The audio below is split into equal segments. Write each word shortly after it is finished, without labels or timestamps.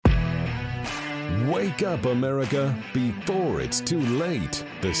Wake up, America, before it's too late.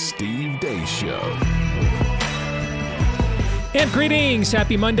 The Steve Deace Show. And greetings.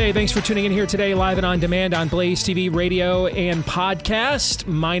 Happy Monday. Thanks for tuning in here today, live and on demand on Blaze TV, radio, and podcast.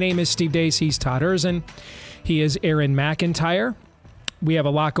 My name is Steve Deace. He's Todd Erzin. He is Aaron McIntyre. We have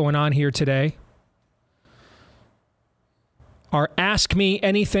a lot going on here today. Our Ask Me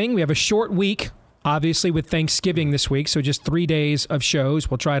Anything. We have a short week, obviously, with Thanksgiving this week, so just 3 days of shows.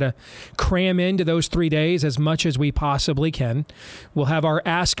 We'll try to cram into those 3 days as much as we possibly can. We'll have our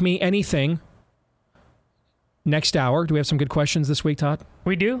Ask Me Anything next hour. Do we have some good questions this week, Todd?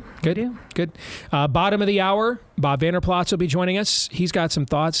 We do. Good. We do. Good. Bottom of the hour, Bob Vanderplatz will be joining us. He's got some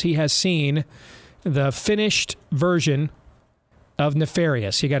thoughts. He has seen the finished version of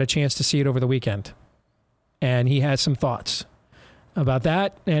Nefarious. He got a chance to see it over the weekend, and he has some thoughts about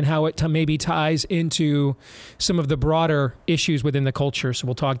that and how it maybe ties into some of the broader issues within the culture. So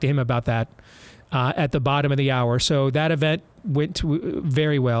we'll talk to him about that at the bottom of the hour. So that event went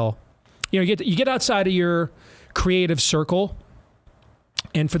very well. You know, you get outside of your creative circle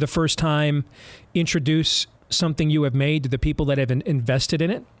and for the first time introduce something you have made to the people that have invested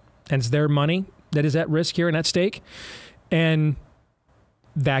in it, and it's their money that is at risk here and at stake. And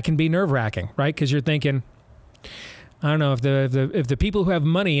that can be nerve-wracking, right? Because you're thinking, I don't know, if the people who have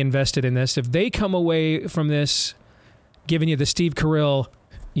money invested in this, if they come away from this giving you the Steve Carell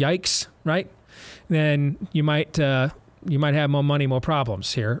yikes, right? Then you might have more money, more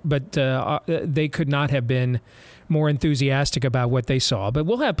problems here. But they could not have been more enthusiastic about what they saw. But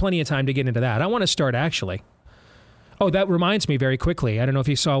we'll have plenty of time to get into that. I want to start actually. Oh, that reminds me very quickly. I don't know if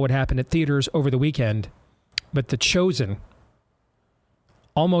you saw what happened at theaters over the weekend, but The Chosen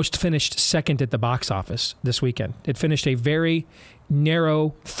almost finished second at the box office this weekend. It finished a very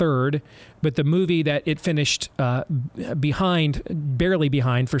narrow third, but the movie that it finished barely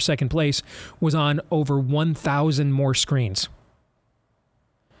behind for second place was on over 1,000 more screens,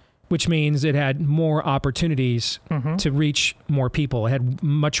 which means it had more opportunities to reach more people. It had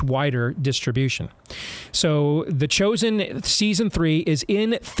much wider distribution. So The Chosen Season 3 is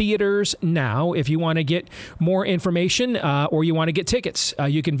in theaters now. If you want to get more information or you want to get tickets,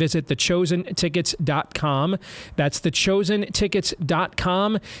 you can visit thechosentickets.com. That's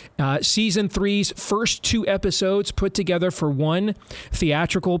thechosentickets.com. Season 3's first 2 episodes put together for one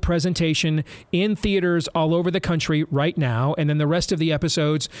theatrical presentation in theaters all over the country right now. And then the rest of the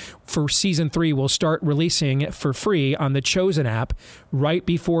episodes for Season 3 will start releasing for free on the Chosen app right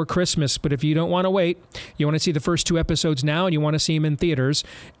before Christmas. But if you don't want to wait, you want to see the first 2 episodes now and you want to see them in theaters,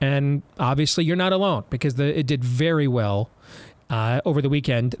 and obviously you're not alone because it did very well over the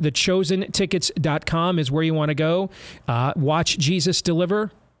weekend. Thechosentickets.com is where you want to go. Watch Jesus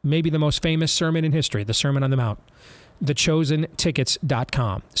deliver maybe the most famous sermon in history, the Sermon on the Mount.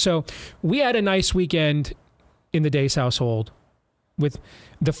 Thechosentickets.com. So we had a nice weekend in the Deace household with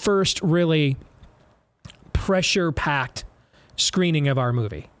the first really pressure-packed screening of our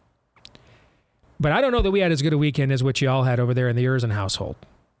movie. But I don't know that we had as good a weekend as what you all had over there in the Erzin household.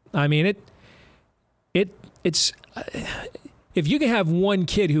 I mean, it's if you can have one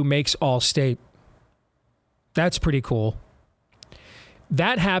kid who makes All-State, that's pretty cool.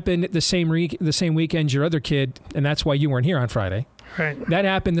 That happened the same weekend your other kid, and that's why you weren't here on Friday. Right. That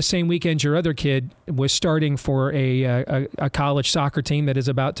happened the same weekend your other kid was starting for a college soccer team that is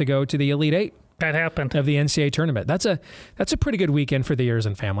about to go to the Elite Eight. That happened. Of the NCAA tournament. That's a pretty good weekend for the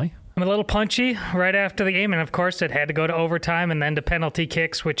Erzin family. I'm a little punchy right after the game, and of course it had to go to overtime and then to penalty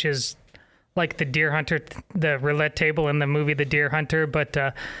kicks, which is like the Deer Hunter, the roulette table in the movie The Deer Hunter. But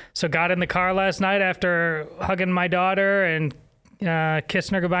so got in the car last night after hugging my daughter and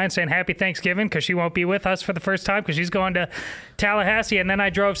kissing her goodbye and saying Happy Thanksgiving because she won't be with us for the first time because she's going to Tallahassee. And then I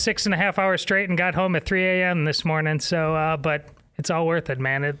drove 6.5 hours straight and got home at 3 a.m. this morning. So, but it's all worth it,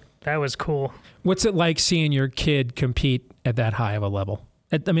 man. That was cool. What's it like seeing your kid compete at that high of a level?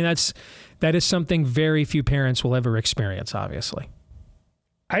 I mean, that is something very few parents will ever experience, obviously.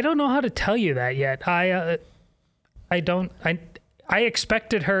 I don't know how to tell you that yet. I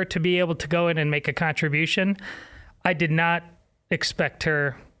expected her to be able to go in and make a contribution. I did not expect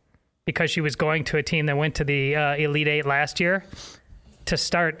her, because she was going to a team that went to the Elite Eight last year, to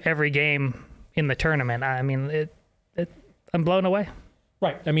start every game in the tournament. I mean, I'm blown away.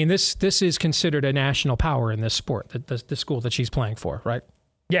 Right. I mean, this is considered a national power in this sport, the school that she's playing for, right?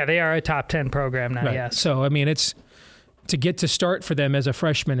 Yeah, they are a top 10 program now, right. yes. So, I mean, it's to get to start for them as a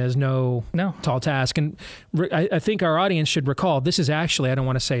freshman is no tall task. And I think our audience should recall, this is actually, I don't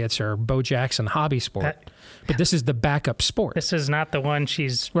want to say it's her Bo Jackson hobby sport, but this is the backup sport. This is not the one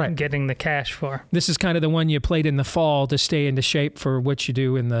she's getting the cash for. This is kind of the one you played in the fall to stay into shape for what you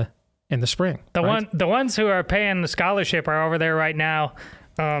do in the in the spring. The ones who are paying the scholarship are over there right now,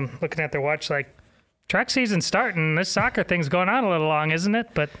 looking at their watch like, track season's starting. This soccer thing's going on a little long, isn't it?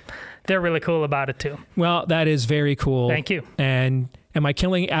 But they're really cool about it too. Well, that is very cool. Thank you. And am I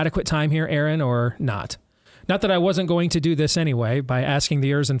killing adequate time here, Aaron, or not? Not that I wasn't going to do this anyway by asking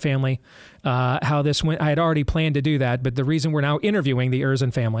the Erzin family how this went. I had already planned to do that, but the reason we're now interviewing the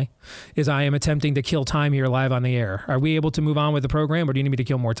Erzin family is I am attempting to kill time here live on the air. Are we able to move on with the program, or do you need me to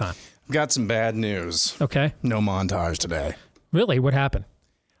kill more time? I've got some bad news. Okay. No montage today. Really? What happened?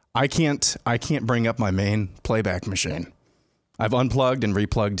 I can't bring up my main playback machine. I've unplugged and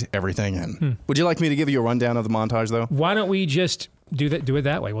replugged everything in. Would you like me to give you a rundown of the montage, though? Why don't we just do it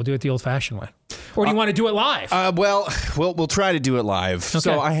that way? We'll do it the old-fashioned way. Or do you want to do it live? Well, we'll try to do it live. Okay.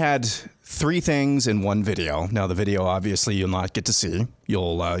 So I had 3 things in one video. Now, the video, obviously, you'll not get to see.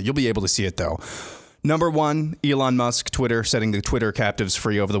 You'll be able to see it, though. Number 1, Elon Musk, Twitter, setting the Twitter captives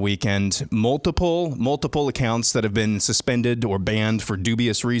free over the weekend. Multiple accounts that have been suspended or banned for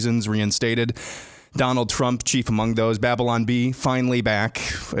dubious reasons reinstated. Donald Trump, chief among those. Babylon Bee, finally back.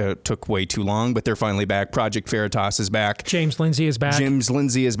 It took way too long, but they're finally back. Project Veritas is back. James Lindsay is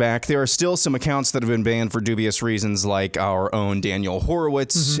back. There are still some accounts that have been banned for dubious reasons, like our own Daniel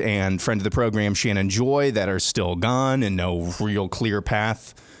Horowitz and friend of the program, Shannon Joy, that are still gone and no real clear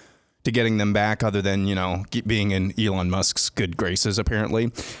path to getting them back other than, being in Elon Musk's good graces,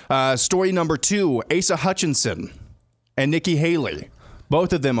 apparently. Story number 2, Asa Hutchinson and Nikki Haley.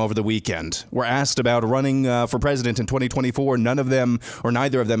 Both of them over the weekend were asked about running for president in 2024. None of them, or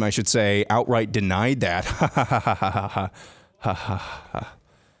neither of them, I should say, outright denied that.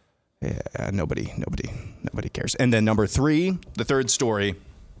 Yeah, nobody cares. And then number 3, the third story,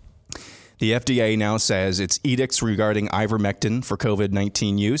 the FDA now says its edicts regarding ivermectin for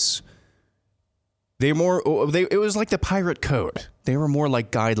COVID-19 use, it was like the pirate code. They were more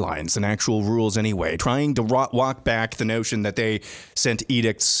like guidelines than actual rules anyway, trying to walk back the notion that they sent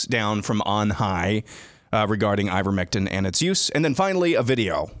edicts down from on high regarding ivermectin and its use. And then finally, a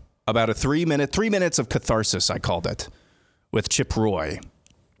video about a 3 minutes of catharsis, I called it, with Chip Roy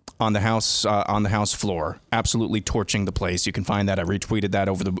on the House floor, absolutely torching the place. You can find that. I retweeted that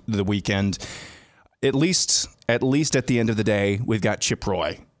over the weekend. At least at the end of the day, we've got Chip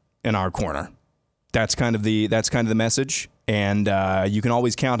Roy in our corner. That's kind of the message, and you can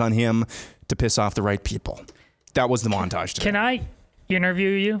always count on him to piss off the right people. That was the montage today. Can I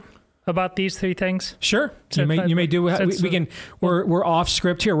interview you about these 3 things? Sure. You may do. We can. We're off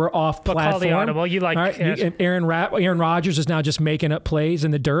script here. We're off platform. Call the audible. You like? Right. Aaron Rodgers is now just making up plays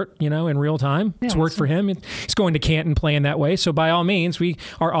in the dirt, in real time. It's worked for him. He's going to Canton playing that way. So by all means, we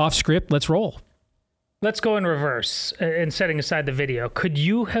are off script. Let's roll. Let's go in reverse and setting aside the video. Could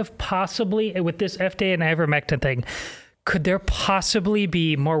you have possibly, with this FDA and ivermectin thing, could there possibly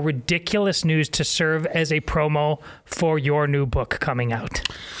be more ridiculous news to serve as a promo for your new book coming out?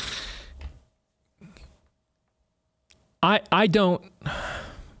 I don't.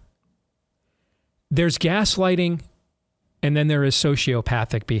 There's gaslighting, and then there is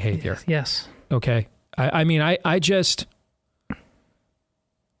sociopathic behavior. Yes. Okay. I just.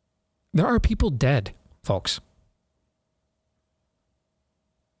 There are people dead, folks.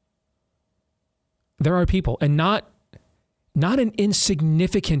 There are people, and not an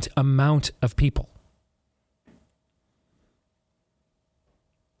insignificant amount of people.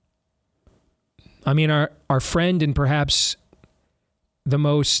 I mean, our friend and perhaps the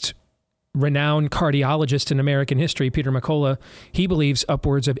most renowned cardiologist in American history, Peter McCullough, he believes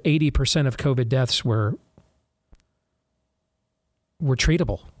upwards of 80% of COVID deaths were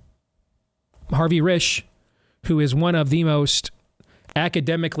treatable. Harvey Risch, who is one of the most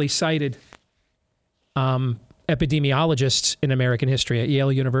academically cited epidemiologists in American history at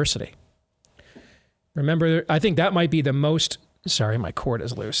Yale University. Remember, I think that might be the most... Sorry, my cord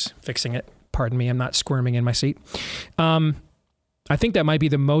is loose. Fixing it. Pardon me, I'm not squirming in my seat. I think that might be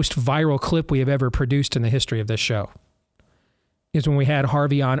the most viral clip we have ever produced in the history of this show. Is when we had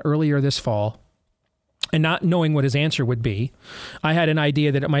Harvey on earlier this fall, and not knowing what his answer would be, I had an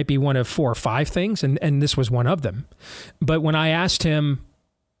idea that it might be one of 4 or 5 things, and this was one of them. But when I asked him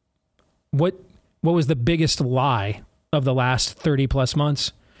what was the biggest lie of the last 30 plus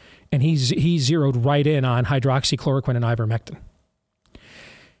months, and he zeroed right in on hydroxychloroquine and ivermectin.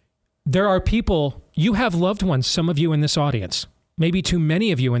 There are people, you have loved ones, some of you in this audience, maybe too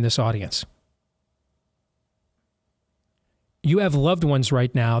many of you in this audience. You have loved ones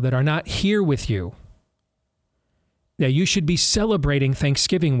right now that are not here with you, that you should be celebrating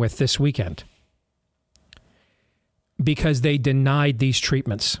Thanksgiving with this weekend because they denied these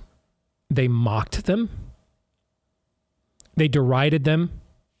treatments. They mocked them. They derided them.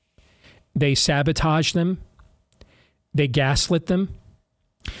 They sabotaged them. They gaslit them.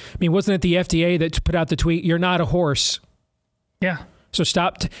 I mean, wasn't it the FDA that put out the tweet, "You're not a horse"? Yeah. So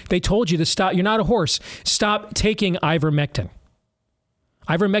stop. They told you to stop. You're not a horse. Stop taking ivermectin.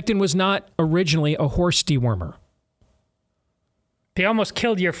 Ivermectin was not originally a horse dewormer. They almost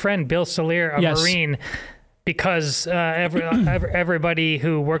killed your friend, Bill Salir, a Marine, because everybody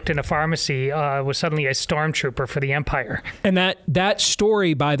who worked in a pharmacy was suddenly a stormtrooper for the Empire. And that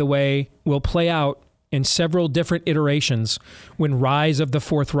story, by the way, will play out in several different iterations when Rise of the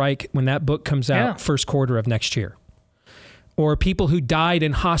Fourth Reich, when that book comes out first quarter of next year. Or people who died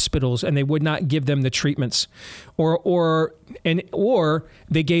in hospitals and they would not give them the treatments. Or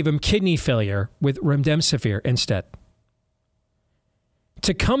they gave them kidney failure with remdesivir instead.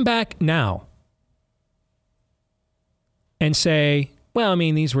 To come back now and say, well, I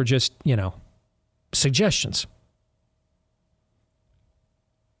mean, these were just, suggestions.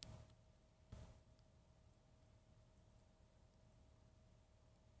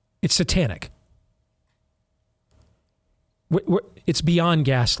 It's satanic. It's beyond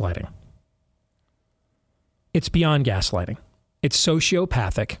gaslighting. It's beyond gaslighting. It's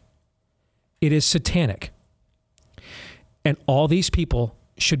sociopathic. It is satanic. And all these people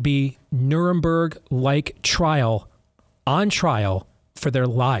should be Nuremberg-like on trial for their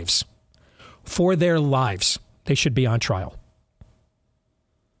lives. For their lives, they should be on trial.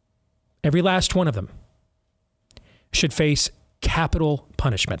 Every last one of them should face capital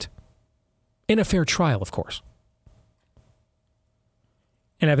punishment. In a fair trial, of course.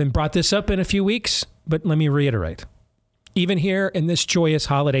 And I haven't brought this up in a few weeks, but let me reiterate. Even here in this joyous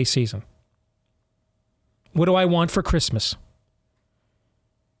holiday season, what do I want for Christmas?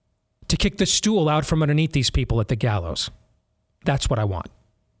 To kick the stool out from underneath these people at the gallows. That's what I want.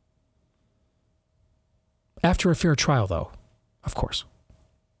 After a fair trial, though, of course.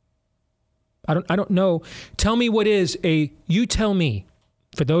 I don't know. Tell me you tell me,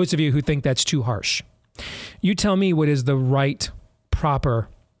 for those of you who think that's too harsh, you tell me what is the right, proper,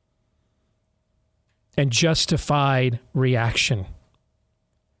 and justified reaction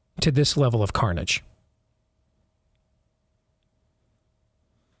to this level of carnage.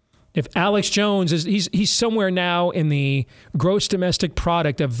 If Alex Jones he's somewhere now in the gross domestic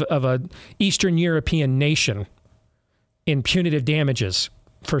product of a Eastern European nation in punitive damages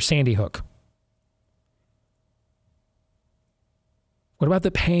for Sandy Hook. What about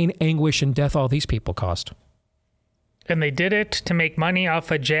the pain, anguish, and death all these people caused? And they did it to make money off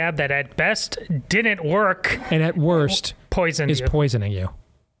a jab that at best didn't work. And at worst poisoning you.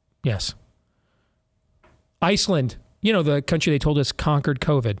 Yes. Iceland, the country they told us conquered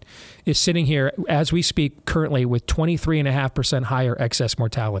COVID, is sitting here as we speak currently with 23.5% higher excess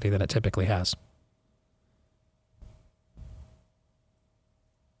mortality than it typically has.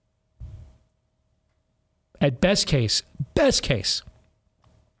 At best case,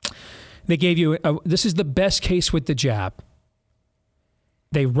 they gave you, this is the best case with the jab.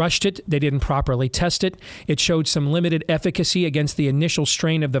 They rushed it. They didn't properly test it. It showed some limited efficacy against the initial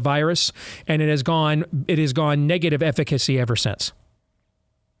strain of the virus, and it has gone negative efficacy ever since.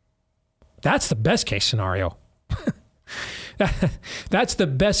 That's the best case scenario. That's the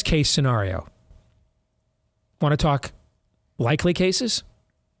best case scenario. Want to talk likely cases?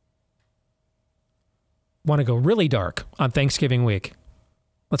 Want to go really dark on Thanksgiving week?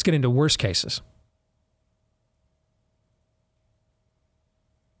 Let's get into worst cases.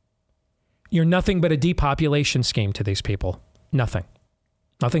 You're nothing but a depopulation scheme to these people. Nothing.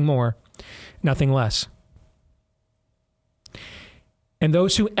 Nothing more. Nothing less. And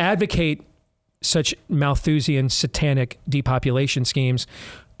those who advocate such Malthusian, satanic depopulation schemes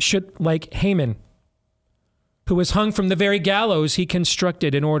should, like Haman, who was hung from the very gallows he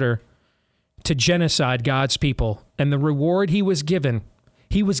constructed in order to genocide God's people, and the reward he was given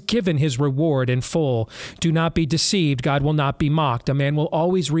his reward in full. Do not be deceived. God will not be mocked. A man will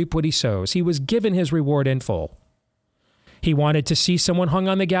always reap what he sows. He was given his reward in full. He wanted to see someone hung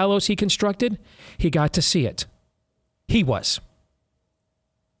on the gallows he constructed. He got to see it. He was.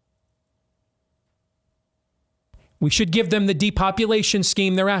 We should give them the depopulation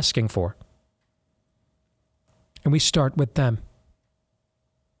scheme they're asking for. And we start with them.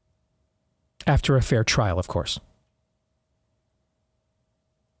 After a fair trial, of course.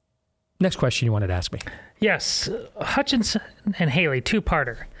 Next question you wanted to ask me. Yes. Hutchinson and Haley,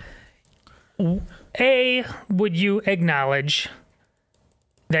 two-parter. A, would you acknowledge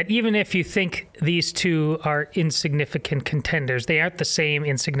that even if you think these two are insignificant contenders, they aren't the same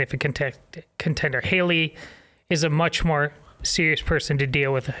insignificant contender? Haley is a much more serious person to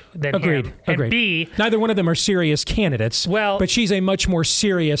deal with than Agreed. him. And Agreed. B, neither one of them are serious candidates. Well, but she's a much more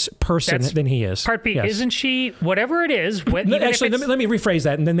serious person that's than he is. Part B, Yes. isn't she? Whatever it is. Actually, let me rephrase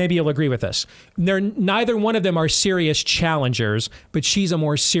that, and then maybe you'll agree with this. Neither one of them are serious challengers, but she's a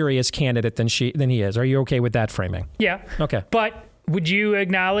more serious candidate than he is. Are you okay with that framing? Yeah. Okay. But would you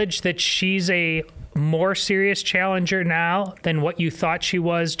acknowledge that she's a more serious challenger now than what you thought she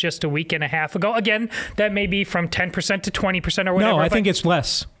was just a week and a half ago? Again, that may be from 10% to 20% or whatever. No, I think it's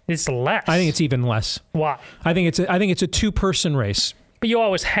less. It's less. I think it's even less. Why? I think it's a two-person race. But you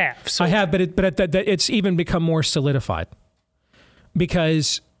always have. So I have, but it's even become more solidified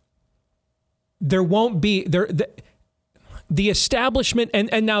because there won't be the establishment,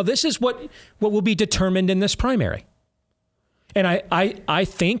 and now this is what will be determined in this primary. And I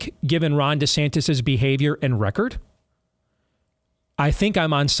think, given Ron DeSantis' behavior and record, I think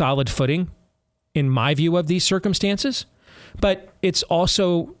I'm on solid footing in my view of these circumstances. But it's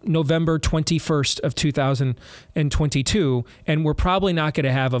also November 21st of 2022, and we're probably not going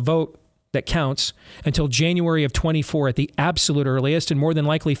to have a vote that counts until January of 24 at the absolute earliest, and more than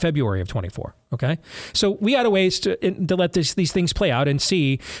likely February of 24. Okay, so we got a ways to let these things play out and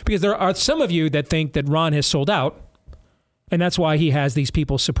see, because there are some of you that think that Ron has sold out, and that's why he has these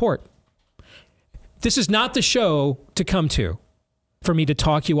people's support. This is not the show to come to for me to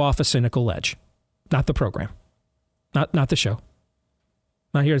talk you off a cynical ledge. Not the program. Not the show.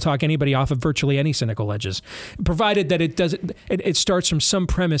 Not here to talk anybody off of virtually any cynical ledges, provided that it starts from some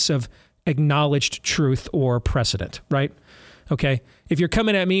premise of acknowledged truth or precedent, right? Okay. If you're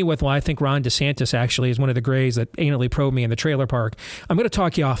coming at me with, well, I think Ron DeSantis actually is one of the grays that anally probed me in the trailer park, I'm going to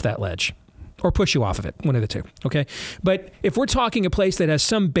talk you off that ledge. Or push you off of it, one of the two, okay? But if we're talking a place that has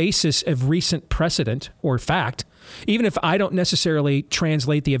some basis of recent precedent or fact, even if I don't necessarily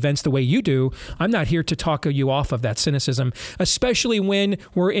translate the events the way you do, I'm not here to talk you off of that cynicism, especially when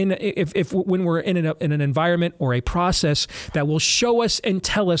we're in an environment or a process that will show us and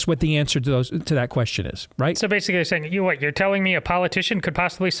tell us what the answer to that question is, right? So basically, you're saying you're telling me a politician could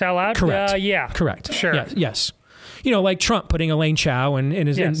possibly sell out? Correct. Yeah. Correct. Sure. Yes. You know, like Trump putting Elaine Chao and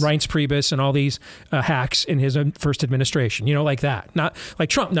Reince Priebus and all these hacks in his first administration, you know, like that. Not like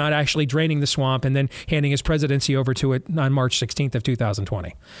Trump not actually draining the swamp and then handing his presidency over to it on March 16th of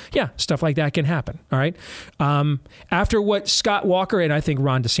 2020. Yeah, stuff like that can happen, all right? After what Scott Walker, and I think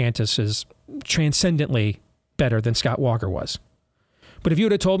Ron DeSantis is transcendently better than Scott Walker was. But if you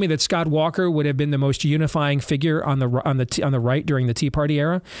would have told me that Scott Walker would have been the most unifying figure on the right during the Tea Party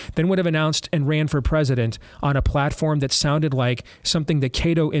era, then would have announced and ran for president on a platform that sounded like something the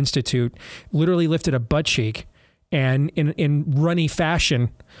Cato Institute literally lifted a butt cheek and in runny fashion,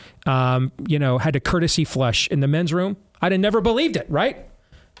 had to courtesy flush in the men's room, I'd have never believed it, right?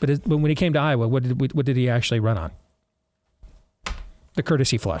 But when he came to Iowa, what did he actually run on? The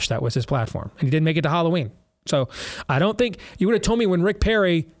courtesy flush. That was his platform, and he didn't make it to Halloween. So I don't think you would have told me when Rick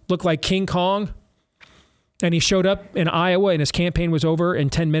Perry looked like King Kong and he showed up in Iowa and his campaign was over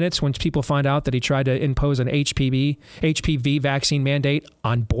in 10 minutes when people find out that he tried to impose an HPV vaccine mandate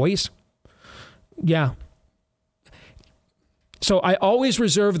on boys. Yeah. So I always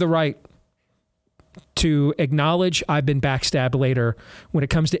reserve the right to acknowledge I've been backstabbed later when it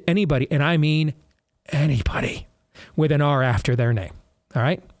comes to anybody, and I mean anybody, with an R after their name. All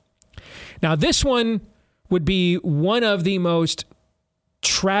right? Now this one would be one of the most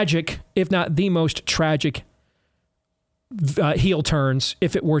tragic, if not the most tragic, heel turns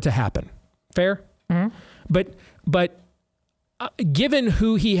if it were to happen. Fair? Mm-hmm. But given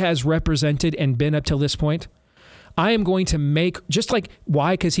who he has represented and been up till this point, I am going to make, just like,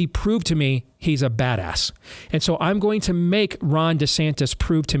 why? Because he proved to me he's a badass. And so I'm going to make Ron DeSantis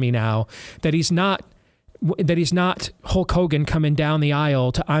prove to me now that he's not Hulk Hogan coming down the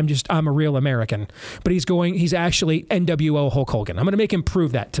aisle to I'm a real American, but he's actually NWO Hulk Hogan. I'm going to make him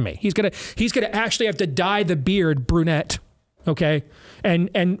prove that to me. He's going to actually have to dye the beard brunette, okay?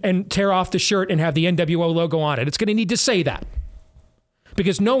 And tear off the shirt and have the NWO logo on it. It's going to need to say that.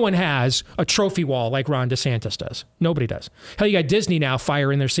 Because no one has a trophy wall like Ron DeSantis does. Nobody does. Hell, you got Disney now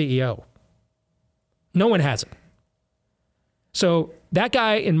firing their CEO. No one has it. So that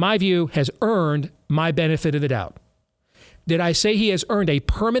guy, in my view, has earned my benefit of the doubt. Did I say he has earned a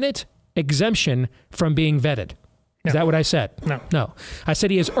permanent exemption from being vetted? Is that what I said? No. I said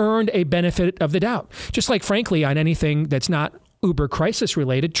he has earned a benefit of the doubt. Just like, frankly, on anything that's not Uber crisis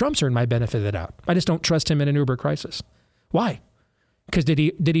related, Trump's earned my benefit of the doubt. I just don't trust him in an Uber crisis. Why? Because did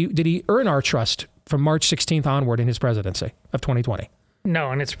he earn our trust from March 16th onward in his presidency of 2020?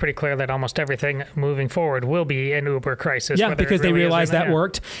 No, and it's pretty clear that almost everything moving forward will be an Uber crisis. Yeah, whether because it really they realized is or that not.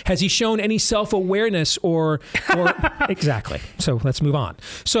 worked. Has he shown any self-awareness or exactly? So let's move on.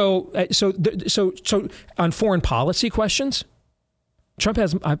 So on foreign policy questions, Trump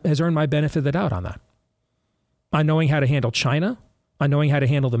has earned my benefit of the doubt on that. On knowing how to handle China, on knowing how to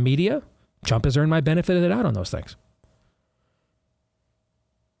handle the media, Trump has earned my benefit of the doubt on those things.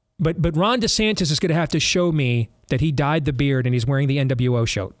 But Ron DeSantis is going to have to show me that he dyed the beard and he's wearing the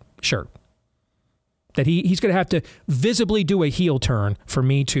NWO shirt. That he's going to have to visibly do a heel turn for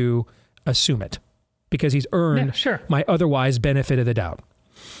me to assume it, because he's earned my otherwise benefit of the doubt.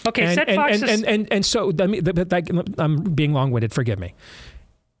 Okay, and so I'm being long-winded. Forgive me.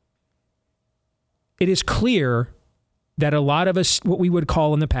 It is clear that a lot of us, what we would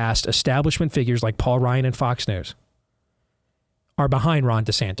call in the past establishment figures like Paul Ryan and Fox News, are behind Ron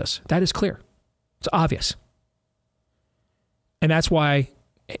DeSantis. That is clear. It's obvious. And that's why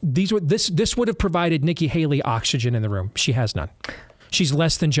this would have provided Nikki Haley oxygen in the room. She has none. She's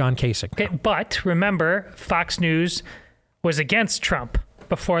less than John Kasich. Okay, but remember, Fox News was against Trump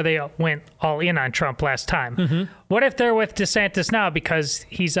before they went all in on Trump last time. Mm-hmm. What if they're with DeSantis now because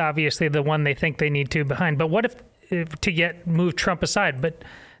he's obviously the one they think they need to behind? But what if to move Trump aside? But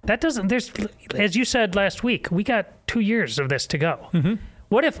that doesn't, there's, as you said last week, we got 2 years of this to go. Mm-hmm.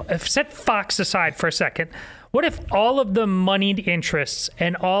 What if set Fox aside for a second, what if all of the moneyed interests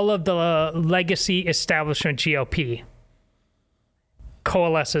and all of the legacy establishment GOP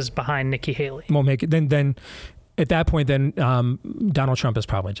coalesces behind Nikki Haley? Won't make it. Then at that point, Donald Trump is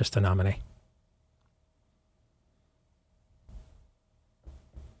probably just the nominee.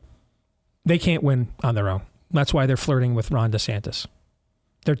 They can't win on their own. That's why they're flirting with Ron DeSantis.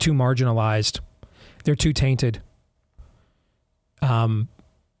 They're too marginalized. They're too tainted.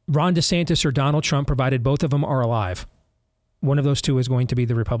 Ron DeSantis or Donald Trump, provided both of them are alive, one of those two is going to be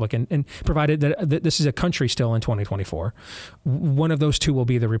the Republican. And provided that this is a country still in 2024, one of those two will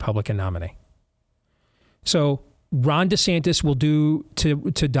be the Republican nominee. So Ron DeSantis will do to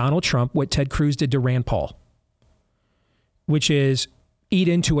Donald Trump what Ted Cruz did to Rand Paul, which is eat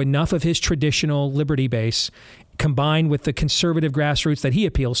into enough of his traditional liberty base, combined with the conservative grassroots that he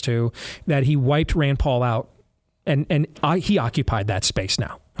appeals to, that he wiped Rand Paul out, and he occupied that space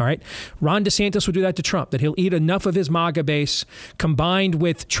now. All right. Ron DeSantis will do that to Trump, that he'll eat enough of his MAGA base combined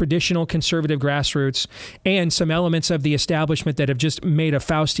with traditional conservative grassroots and some elements of the establishment that have just made a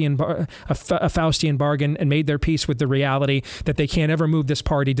Faustian bargain and made their peace with the reality that they can't ever move this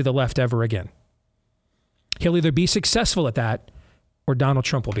party to the left ever again. He'll either be successful at that or Donald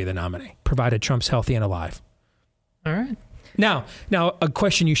Trump will be the nominee, provided Trump's healthy and alive. All right. Now, a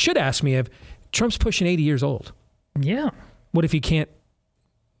question you should ask me: if Trump's pushing 80 years old. Yeah. What if he can't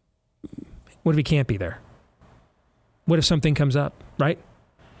be there? What if something comes up, right?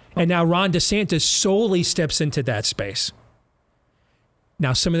 And now Ron DeSantis solely steps into that space.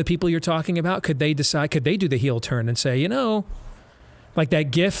 Now, some of the people you're talking about, could they do the heel turn and say, like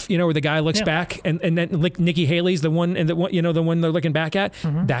that GIF, where the guy looks back and then Nikki Haley's the one, and the one they're looking back at?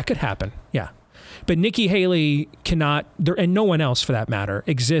 Mm-hmm. That could happen. Yeah. But Nikki Haley cannot, and no one else for that matter,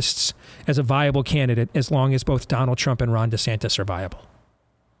 exists as a viable candidate as long as both Donald Trump and Ron DeSantis are viable.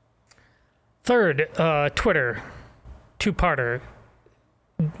 Third, Twitter, two-parter.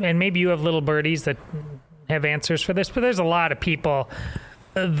 And maybe you have little birdies that have answers for this, but there's a lot of people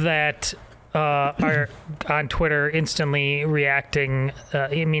that are on Twitter instantly reacting.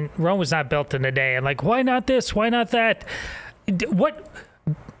 Rome was not built in a day. And why not this? Why not that?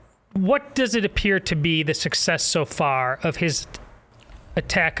 What does it appear to be the success so far of his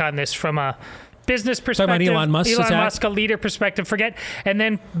attack on this from a business perspective? Elon Musk, a leader perspective, forget. And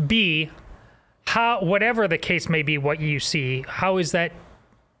then B, how, whatever the case may be, what you see, how is that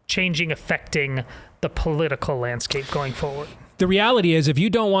affecting the political landscape going forward? The reality is, if you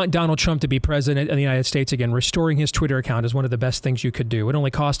don't want Donald Trump to be president of the United States again, restoring his Twitter account is one of the best things you could do. It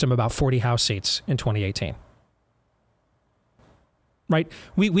only cost him about 40 House seats in 2018. Right?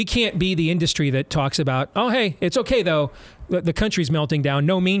 We can't be the industry that talks about, oh, hey, it's okay, though, the country's melting down,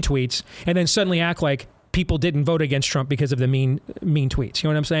 no mean tweets, and then suddenly act like people didn't vote against Trump because of the mean tweets. You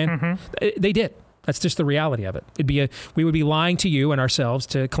know what I'm saying? Mm-hmm. They did. That's just the reality of it. We would be lying to you and ourselves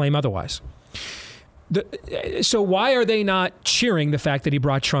to claim otherwise. So why are they not cheering the fact that he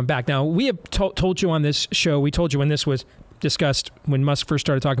brought Trump back? Now, we have told you on this show, we told you when this was discussed, when Musk first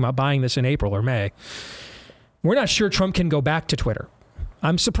started talking about buying this in April or May, we're not sure Trump can go back to Twitter.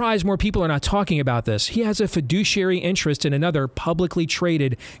 I'm surprised more people are not talking about this. He has a fiduciary interest in another publicly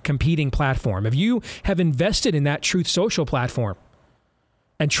traded competing platform. If you have invested in that Truth Social platform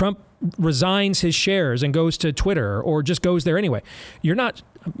and Trump resigns his shares and goes to Twitter or just goes there anyway, you're not,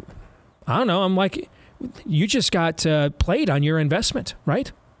 I don't know, I'm like, you just got played on your investment,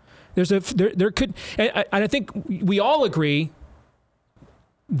 right? There could, and I think we all agree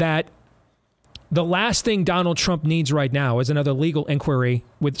that the last thing Donald Trump needs right now is another legal inquiry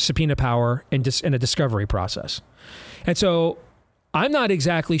with subpoena power and a discovery process. And so I'm not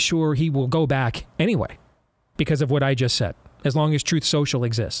exactly sure he will go back anyway because of what I just said, as long as Truth Social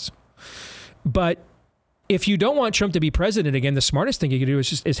exists. But if you don't want Trump to be president again, the smartest thing you can do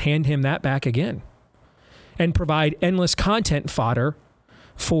is hand him that back again and provide endless content fodder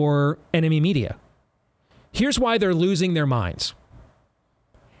for enemy media. Here's why they're losing their minds.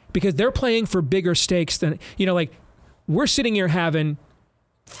 Because they're playing for bigger stakes than, like we're sitting here having,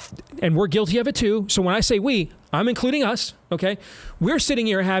 and we're guilty of it too. So when I say we, I'm including us, okay? We're sitting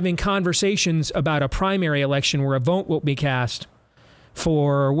here having conversations about a primary election where a vote will be cast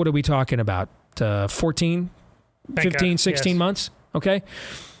for, what are we talking about? 14, 15, 16 months, okay?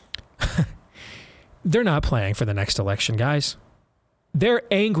 They're not playing for the next election, guys. They're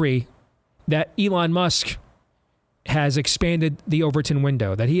angry that Elon Musk has expanded the Overton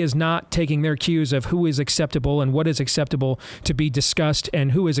window, that he is not taking their cues of who is acceptable and what is acceptable to be discussed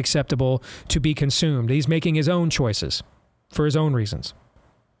and who is acceptable to be consumed. He's making his own choices for his own reasons.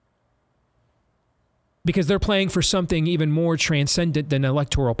 Because they're playing for something even more transcendent than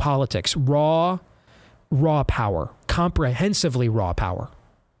electoral politics. Raw power. Comprehensively raw power.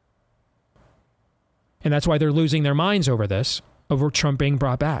 And that's why they're losing their minds over this, over Trump being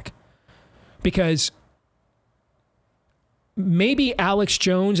brought back. Because maybe Alex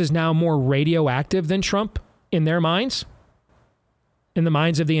Jones is now more radioactive than Trump in their minds, in the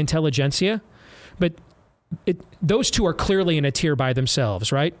minds of the intelligentsia. But those two are clearly in a tier by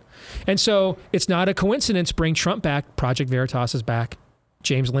themselves, right? And so it's not a coincidence bring Trump back. Project Veritas is back.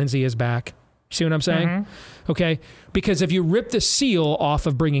 James Lindsay is back. See what I'm saying? Mm-hmm. Okay? Because if you rip the seal off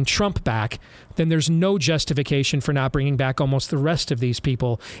of bringing Trump back, then there's no justification for not bringing back almost the rest of these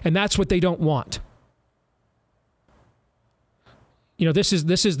people. And that's what they don't want. This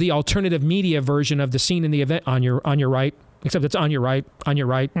is the alternative media version of the scene in the event on your right, except it's on your right, on your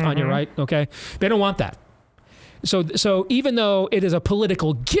right, on your right, okay? They don't want that. So even though it is a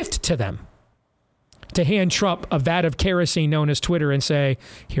political gift to them to hand Trump a vat of kerosene known as Twitter and say,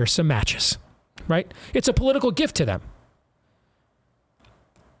 here's some matches, right? It's a political gift to them.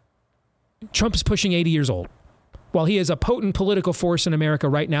 Trump is pushing 80 years old. While he is a potent political force in America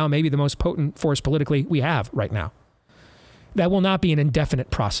right now, maybe the most potent force politically we have right now, that will not be an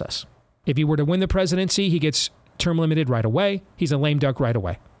indefinite process. If he were to win the presidency, he gets term limited right away. He's a lame duck right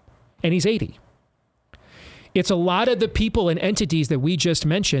away. And he's 80. It's a lot of the people and entities that we just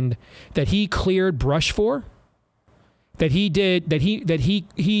mentioned that he cleared brush for, that he did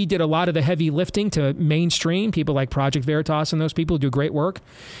a lot of the heavy lifting to mainstream, people like Project Veritas and those people who do great work.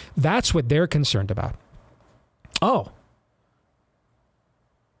 That's what they're concerned about. Oh.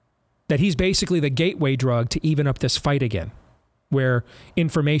 That he's basically the gateway drug to even up this fight again, where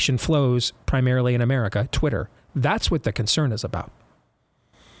information flows primarily in America, Twitter. That's what the concern is about.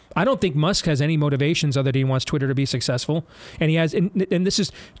 I don't think Musk has any motivations other than he wants Twitter to be successful. And he has, and this is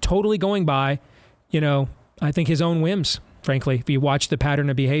totally going by, I think his own whims, frankly, if you watch the pattern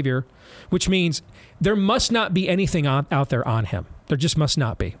of behavior, which means there must not be anything out there on him. There just must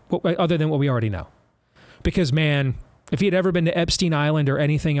not be, other than what we already know. Because, man, if he had ever been to Epstein Island or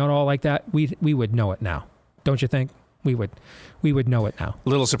anything at all like that, we would know it now. Don't you think? We would know it now. A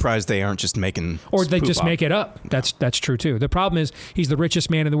little surprised they aren't just making or they just make it up. That's true too. The problem is he's the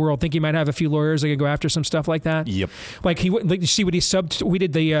richest man in the world. Think he might have a few lawyers that could go after some stuff like that. Yep. Like you see what he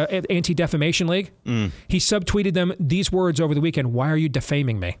subtweeted the Anti-Defamation League. He subtweeted them these words over the weekend. Why are you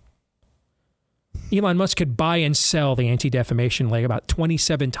defaming me? Elon Musk could buy and sell the Anti-Defamation League about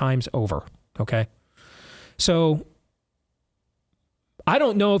 27 times over. Okay, so I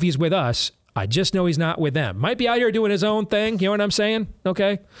don't know if he's with us. I just know he's not with them. Might be out here doing his own thing. You know what I'm saying?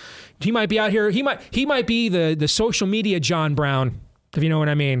 Okay. He might be out here. He might be the social media John Brown, if you know what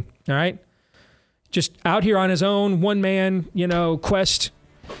I mean. All right. Just out here on his own, one man, quest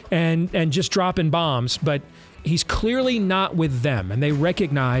and just dropping bombs. But he's clearly not with them. And they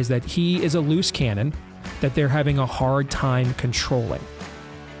recognize that he is a loose cannon that they're having a hard time controlling.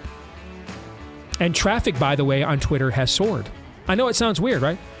 And traffic, by the way, on Twitter has soared. I know it sounds weird,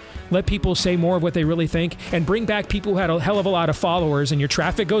 right? Let people say more of what they really think and bring back people who had a hell of a lot of followers and your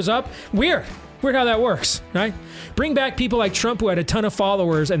traffic goes up. Weird how that works, right? Bring back people like Trump who had a ton of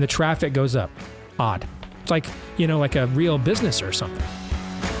followers and the traffic goes up. Odd. It's like, like a real business or something.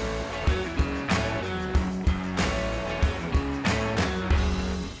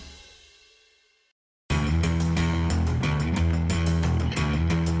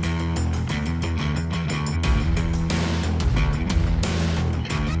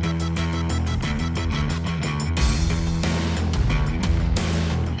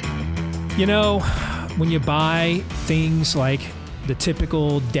 You know, when you buy things like the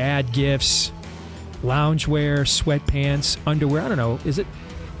typical dad gifts, loungewear, sweatpants, underwear, I don't know,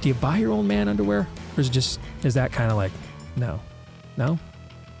 do you buy your old man underwear? Or is that kind of like, no?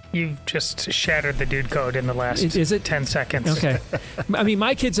 You've just shattered the dude code in the last is it? 10 seconds. Okay. I mean,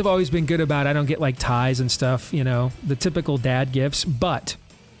 my kids have always been good about it. I don't get like ties and stuff, the typical dad gifts. But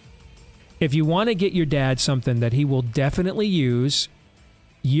if you want to get your dad something that he will definitely use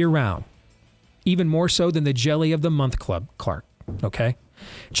year-round, even more so than the Jelly of the Month Club, Clark, okay?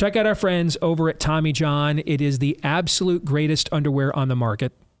 Check out our friends over at Tommy John. It is the absolute greatest underwear on the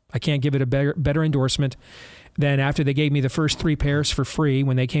market. I can't give it a better endorsement than after they gave me the first 3 pairs for free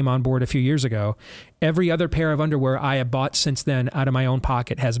when they came on board a few years ago. Every other pair of underwear I have bought since then out of my own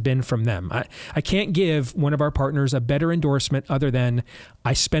pocket has been from them. I can't give one of our partners a better endorsement other than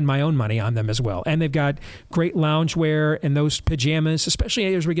I spend my own money on them as well. And they've got great loungewear and those pajamas,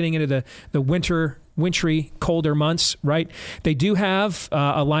 especially as we're getting into the wintry, colder months, right? They do have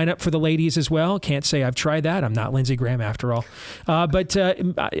a lineup for the ladies as well. Can't say I've tried that. I'm not Lindsey Graham after all. But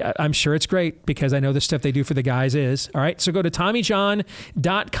I'm sure it's great because I know the stuff they do for the guys is. All right, so go to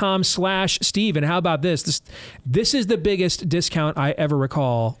TommyJohn.com/Steve. And how about this? This is the biggest discount I ever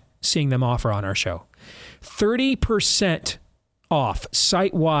recall seeing them offer on our show. 30% off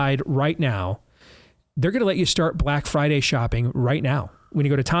site-wide right now. They're going to let you start Black Friday shopping right now. When you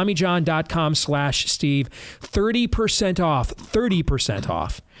go to TommyJohn.com/Steve, 30% off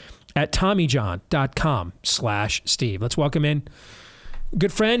at TommyJohn.com/Steve. Let's welcome in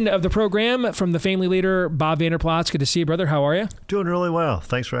good friend of the program from the family leader, Bob Vander Plaats. Good to see you, brother. How are you? Doing really well.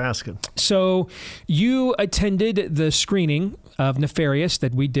 Thanks for asking. So you attended the screening of Nefarious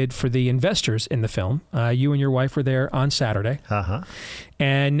that we did for the investors in the film. You and your wife were there on Saturday. Uh-huh.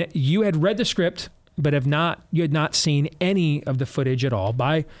 And you had read the script, but you had not seen any of the footage at all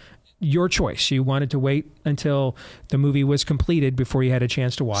by your choice. You wanted to wait until the movie was completed before you had a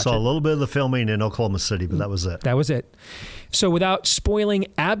chance to watch it. Saw a little bit of the filming in Oklahoma City, but that was it. That was it. So without spoiling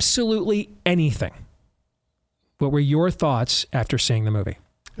absolutely anything, what were your thoughts after seeing the movie?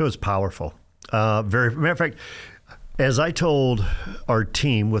 It was powerful. Matter of fact, as I told our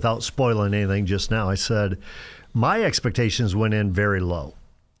team, without spoiling anything just now, I said, my expectations went in very low.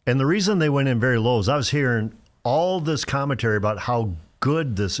 And the reason they went in very low is I was hearing all this commentary about how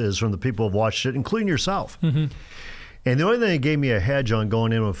good this is from the people who've watched it, including yourself. Mm-hmm. And the only thing that gave me a hedge on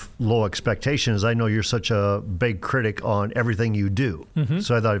going in with low expectations is I know you're such a big critic on everything you do. Mm-hmm.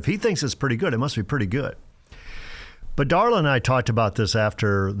 So I thought, if he thinks it's pretty good, it must be pretty good. But Darla and I talked about this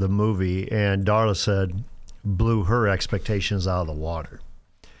after the movie, and Darla said, blew her expectations out of the water.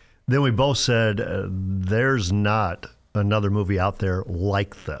 Then we both said, there's not another movie out there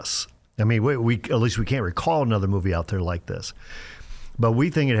like this. I mean, we at least we can't recall another movie out there like this. But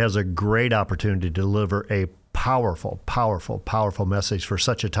we think it has a great opportunity to deliver a powerful, powerful, powerful message for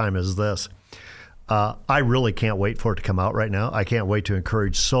such a time as this. I really can't wait for it to come out right now. I can't wait to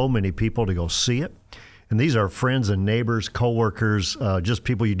encourage so many people to go see it. And these are friends and neighbors, coworkers, just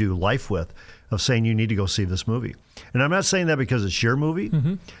people you do life with, of saying you need to go see this movie. And I'm not saying that because it's your movie.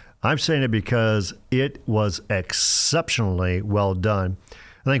 Mm-hmm. I'm saying it because it was exceptionally well done.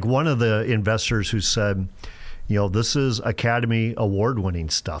 I think one of the investors who said, this is Academy Award-winning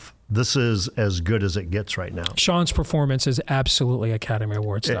stuff. This is as good as it gets right now. Sean's performance is absolutely Academy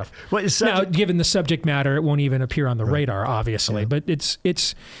Award stuff. Now, given the subject matter, it won't even appear on the radar, obviously. Yeah. But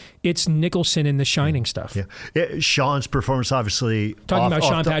it's Nicholson in The Shining stuff. Yeah. Sean's performance, obviously. Talking about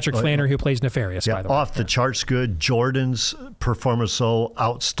Sean Patrick Flannery, who plays Nefarious, by the way. Off the charts good. Jordan's performance so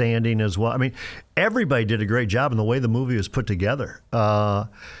outstanding as well. I mean, everybody did a great job in the way the movie was put together.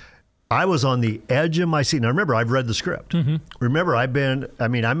 I was on the edge of my seat. Now, remember, I've read the script. Mm-hmm. Remember, I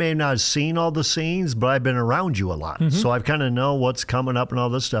may not have seen all the scenes, but I've been around you a lot. Mm-hmm. So I kind of know what's coming up and all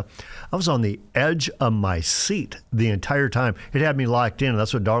this stuff. I was on the edge of my seat the entire time. It had me locked in. And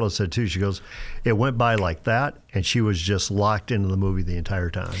that's what Darla said, too. She goes, it went by like that, and she was just locked into the movie the entire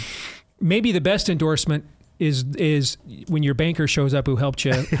time. Maybe the best endorsement is when your banker shows up who helped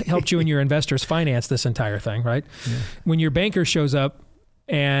you and your investors finance this entire thing, right? Yeah. When your banker shows up,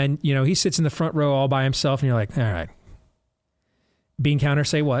 and, he sits in the front row all by himself, and you're like, all right, bean counter,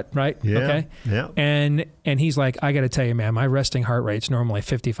 say what, right? Yeah, okay. Yeah. And he's like, I got to tell you, man, my resting heart rate's normally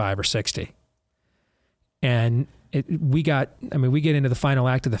 55 or 60. And we get into the final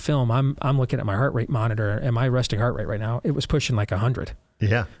act of the film. I'm looking at my heart rate monitor, and my resting heart rate right now, it was pushing like 100.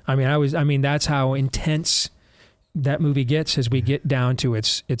 Yeah. That's how intense that movie gets as we get down to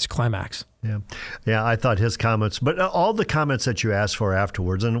its climax. Yeah. I thought his comments, but all the comments that you asked for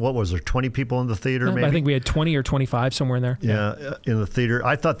afterwards, and what was there, 20 people in the theater? Maybe I think we had 20 or 25 somewhere in there. Yeah, in the theater.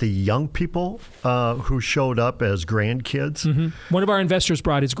 I thought the young people who showed up as grandkids. Mm-hmm. One of our investors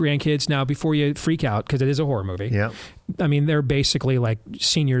brought his grandkids. Now, before you freak out, because it is a horror movie. Yeah. I mean, they're basically like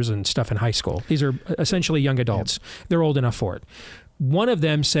seniors and stuff in high school. These are essentially young adults. Yep. They're old enough for it. One of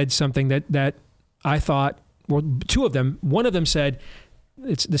them said something that I thought, well, two of them, one of them said,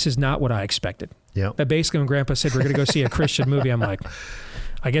 this is not what I expected. Yeah. That basically when Grandpa said we're going to go see a Christian movie, I'm like,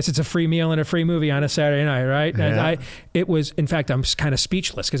 I guess it's a free meal and a free movie on a Saturday night, right? Yeah. And it was, in fact, I'm kind of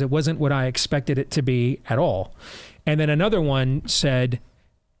speechless because it wasn't what I expected it to be at all. And then another one said,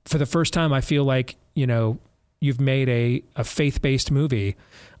 for the first time, I feel like, you've made a faith-based movie.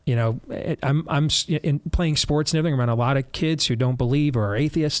 I'm in playing sports and everything around a lot of kids who don't believe or are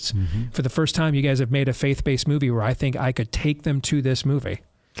atheists. Mm-hmm. For the first time, you guys have made a faith-based movie where I think I could take them to this movie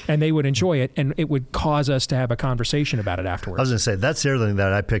and they would enjoy it, and it would cause us to have a conversation about it afterwards. I was going to say, that's the other thing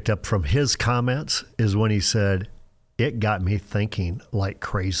that I picked up from his comments is when he said, it got me thinking like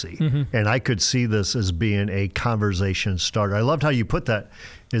crazy. Mm-hmm. And I could see this as being a conversation starter. I loved how you put that,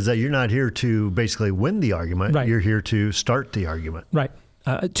 is that you're not here to basically win the argument. Right. You're here to start the argument. Right.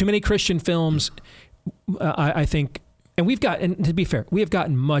 Too many Christian films, I think, and to be fair, we have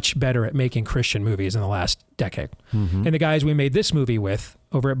gotten much better at making Christian movies in the last decade. Mm-hmm. And the guys we made this movie with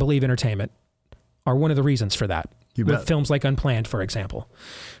over at Believe Entertainment are one of the reasons for that. With films like Unplanned, for example.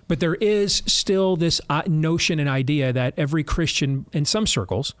 But there is still this notion and idea that every Christian in some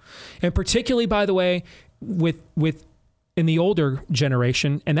circles, and particularly, by the way, with in the older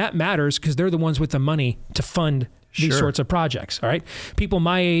generation, and that matters because they're the ones with the money to fund these sorts of projects, all right? People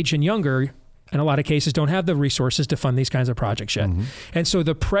my age and younger, in a lot of cases, don't have the resources to fund these kinds of projects yet. Mm-hmm. And so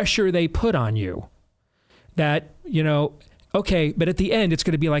the pressure they put on you that, okay, but at the end, it's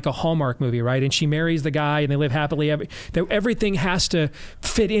going to be like a Hallmark movie, right? And she marries the guy and they live happily everything has to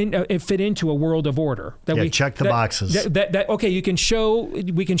fit into a world of order. Check the boxes. Okay,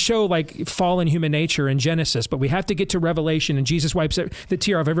 we can show like fallen human nature in Genesis, but we have to get to Revelation and Jesus wipes the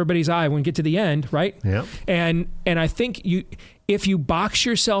tear off everybody's eye when we get to the end, right? Yeah. And I think if you box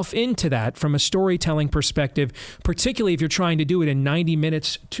yourself into that from a storytelling perspective, particularly if you're trying to do it in 90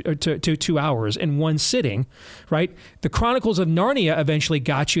 minutes to 2 hours in one sitting, right? The Chronicles of Narnia eventually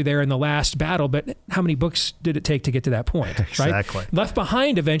got you there in the last battle, but how many books did it take to get to that point, Exactly. right? Left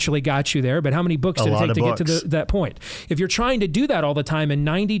Behind eventually got you there, but how many books did it take to get to that point? If you're trying to do that all the time in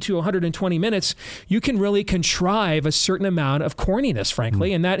 90 to 120 minutes, you can really contrive a certain amount of corniness,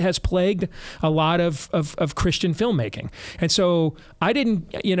 frankly, and that has plagued a lot of Christian filmmaking. And so I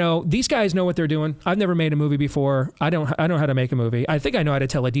didn't, these guys know what they're doing. I've never made a movie before. I know how to make a movie. I think I know how to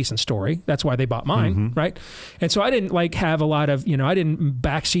tell a decent story. That's why they bought mine, right? And so I didn't have a lot of, I didn't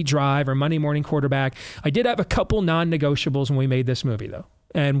backseat drive or Monday morning quarterback. I did have a couple non-negotiables when we made this movie, though.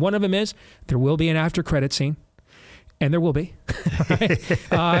 And one of them is there will be an after credit scene, and there will be. Right?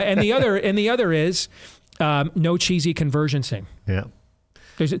 And the other is no cheesy conversion scene. Yeah.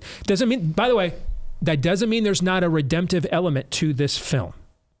 Doesn't mean, by the way, that doesn't mean there's not a redemptive element to this film.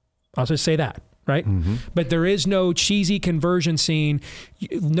 I'll just say that, right? Mm-hmm. But there is no cheesy conversion scene.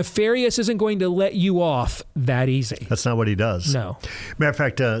 Nefarious isn't going to let you off that easy. That's not what he does. No. Matter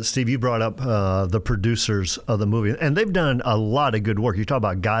of fact, Steve, you brought up the producers of the movie, and they've done a lot of good work. You talk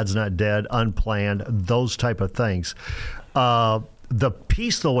about God's Not Dead, Unplanned, those type of things. The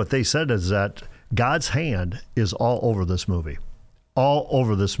piece, though, what they said is that God's hand is all over this movie. All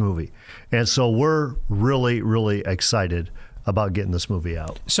over this movie. And so we're really, really excited about getting this movie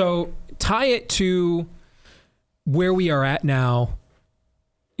out. So tie it to where we are at now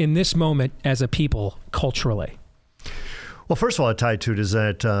in this moment as a people culturally. Well, first of all, I tie it to it is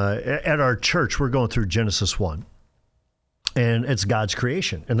that at our church, we're going through Genesis 1. And it's God's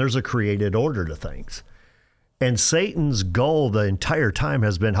creation. And there's a created order to things. And Satan's goal the entire time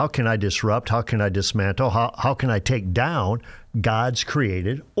has been, how can I disrupt? How can I dismantle? How can I take down God's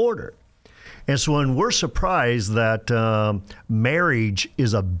created order? And so when we're surprised that marriage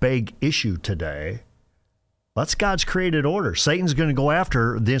is a big issue today, that's God's created order. Satan's going to go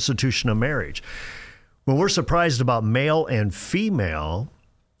after the institution of marriage. When we're surprised about male and female,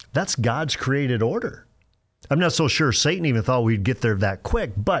 that's God's created order. I'm not so sure Satan even thought we'd get there that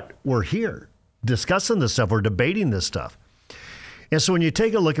quick, but we're here discussing this stuff. We're debating this stuff. And so when you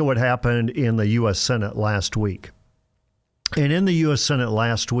take a look at what happened in the U.S. Senate last week, and in the U.S. Senate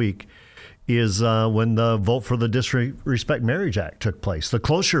last week is when the vote for the Disrespect Marriage Act took place. The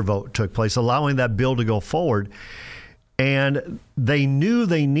cloture vote took place, allowing that bill to go forward. And they knew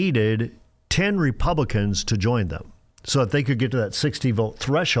they needed 10 Republicans to join them so that they could get to that 60-vote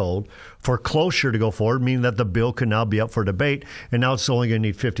threshold for cloture to go forward, meaning that the bill could now be up for debate, and now it's only going to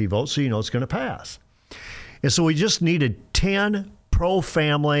need 50 votes, so you know it's going to pass. And so we just needed 10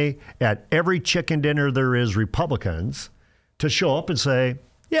 pro-family at every chicken dinner there is Republicans to show up and say,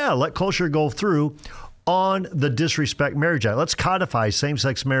 yeah, let cloture go through on the Disrespect Marriage Act. Let's codify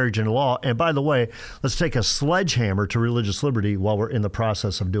same-sex marriage in law. And by the way, let's take a sledgehammer to religious liberty while we're in the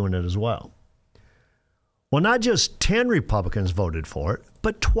process of doing it as well. Well, not just 10 Republicans voted for it,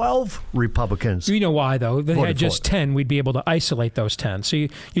 but 12 Republicans. You know why, though? If they had voted just for it. 10, we'd be able to isolate those 10. So you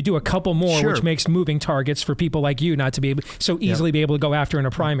do a couple more, Sure. which makes moving targets for people like you not to be able so easily be able to go after in a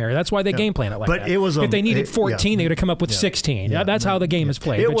primary. That's why they game plan it like But that. it was if they needed it- 14, yeah. they would have come up with 16. That's how the game is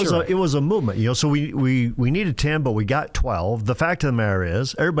played. But you're right. It was a movement, you know. So we needed 10, but we got 12. The fact of the matter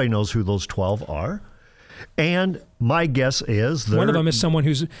is, everybody knows who those 12 are, and my guess is One of them is someone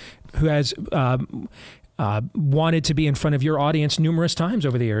who has wanted to be in front of your audience numerous times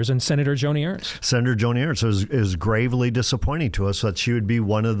over the years, and Senator Joni Ernst. Senator Joni Ernst. Is gravely disappointing to us that she would be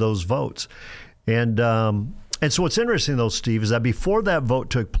one of those votes. And so what's interesting, though, Steve, is that before that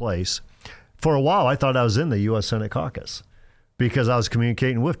vote took place, for a while I thought I was in the U.S. Senate caucus because I was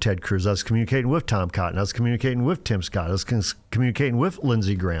communicating with Ted Cruz. I was communicating with Tom Cotton. I was communicating with Tim Scott. I was communicating with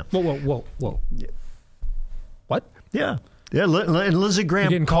Lindsey Graham. Whoa. What? Yeah. Yeah, and Lindsey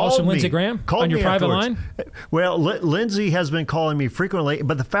Graham You didn't call called some Lindsey me- Graham called on your me private afterwards. line? Well, Lindsey has been calling me frequently,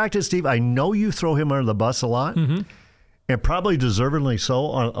 but the fact is, Steve, I know you throw him under the bus a lot, and probably deservedly so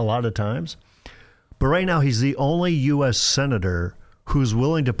a lot of times. But right now, he's the only U.S. senator who's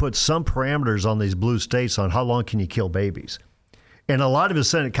willing to put some parameters on these blue states on how long can you kill babies. And a lot of his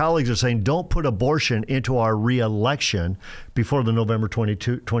Senate colleagues are saying, don't put abortion into our re-election before the November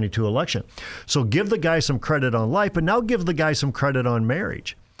 22 election. So give the guy some credit on life, but now give the guy some credit on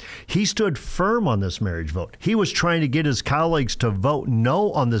marriage. He stood firm on this marriage vote. He was trying to get his colleagues to vote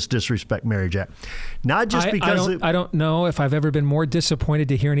no on this Disrespect Marriage Act. Not just because... I don't know if I've ever been more disappointed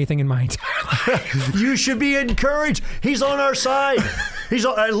to hear anything in my entire life. You should be encouraged. He's on our side.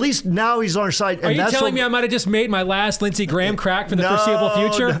 At least now he's on our side. Are you telling me I might have just made my last Lindsey Graham crack for the foreseeable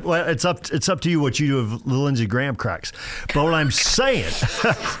future? No, well, it's up to you what you do with the Lindsey Graham cracks. But what I'm saying,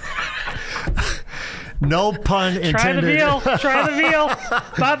 no pun intended. Try the veal.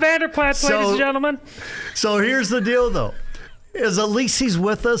 Bob Vanderplatz, ladies and gentlemen. So here's the deal, though, is at least he's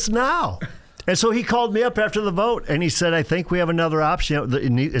with us now. And so he called me up after the vote, and he said, I think we have another option.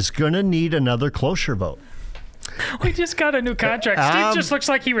 It's going to need another cloture vote. We just got a new contract. Steve just looks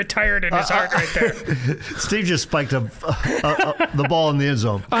like he retired in his heart right there. Steve just spiked the ball in the end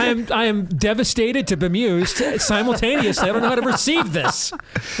zone. I am devastated to bemused simultaneously. I don't know how to receive this.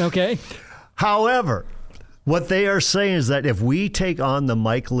 Okay. However, what they are saying is that if we take on the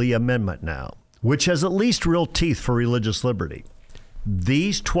Mike Lee amendment now, which has at least real teeth for religious liberty,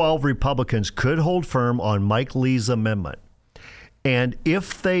 these 12 Republicans could hold firm on Mike Lee's amendment. And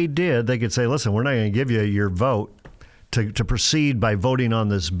if they did, they could say, listen, we're not going to give you your vote to proceed by voting on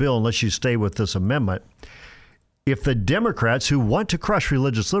this bill unless you stay with this amendment. If the Democrats, who want to crush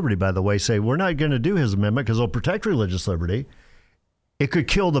religious liberty, by the way, say we're not going to do his amendment because it'll protect religious liberty, it could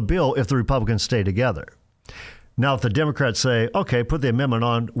kill the bill if the Republicans stay together. Now, if the Democrats say, okay, put the amendment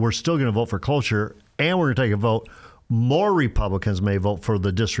on, we're still going to vote for cloture, and we're going to take a vote, more Republicans may vote for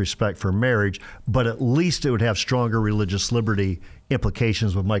the disrespect for marriage, but at least it would have stronger religious liberty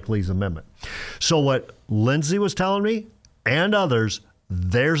implications with Mike Lee's amendment. So what Lindsey was telling me, and others,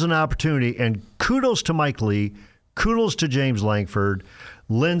 there's an opportunity, and kudos to Mike Lee, kudos to James Lankford,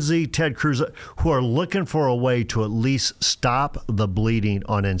 Lindsey, Ted Cruz, who are looking for a way to at least stop the bleeding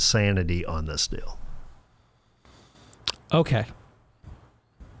on insanity on this deal. Okay.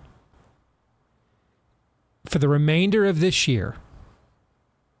 For the remainder of this year,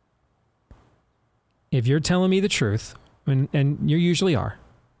 if you're telling me the truth, and you usually are,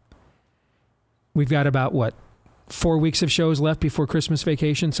 we've got about, 4 weeks of shows left before Christmas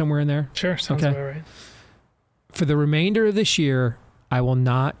vacation, somewhere in there? Sure, sounds about right. For the remainder of this year, I will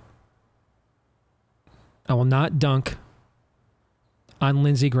not dunk on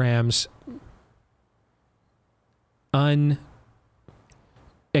Lindsey Graham's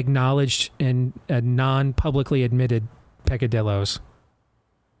unacknowledged and non-publicly admitted peccadillos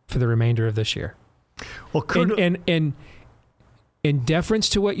for the remainder of this year. Well, and in deference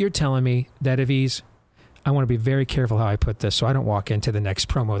to what you're telling me, that if he's, I want to be very careful how I put this so I don't walk into the next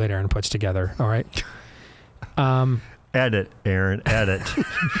promo that Aaron puts together. All right. Edit, Aaron, edit.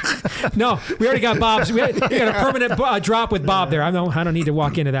 No, we already got Bob's. We got a permanent drop with Bob there. I don't need to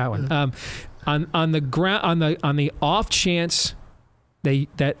walk into that one. On the off chance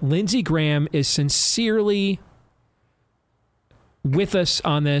that Lindsey Graham is sincerely with us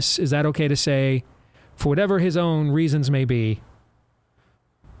on this. Is that okay to say? For whatever his own reasons may be,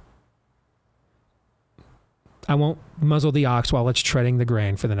 I won't muzzle the ox while it's treading the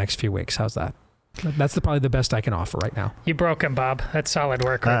grain for the next few weeks. How's that? That's probably the best I can offer right now. You broke him, Bob. That's solid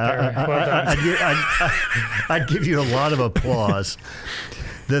work right there. Well done. I'd give you a lot of applause.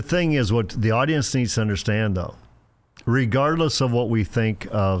 The thing is, what the audience needs to understand, though, regardless of what we think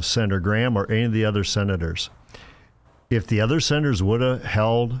of Senator Graham or any of the other senators, if the other senators would have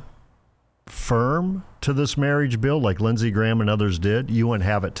held firm to this marriage bill like Lindsey Graham and others did, you wouldn't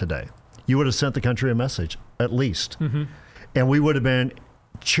have it today. You would have sent the country a message, at least. Mm-hmm. And we would have been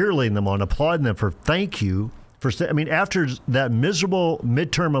cheerleading them on, applauding them for thank you. After that miserable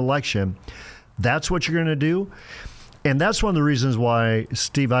midterm election, that's what you're going to do. And that's one of the reasons why,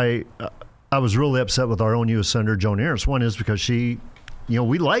 Steve, I was really upset with our own U.S. Senator Joni Ernst. One is because she,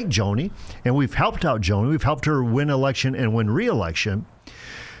 we like Joni, and we've helped out Joni. We've helped her win election and win re-election.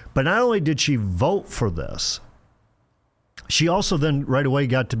 But not only did she vote for this, she also then right away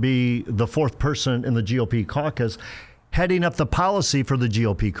got to be the fourth person in the GOP caucus heading up the policy for the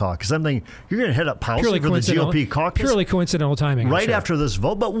GOP caucus. I'm thinking, you're going to head up policy for the GOP caucus? Purely coincidental timing. Right after this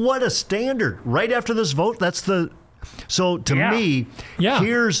vote. But what a standard. Right after this vote, that's the... So to me,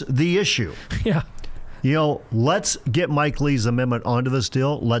 here's the issue. Yeah. Let's get Mike Lee's amendment onto this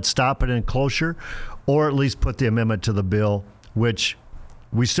deal. Let's stop it in closure, or at least put the amendment to the bill, which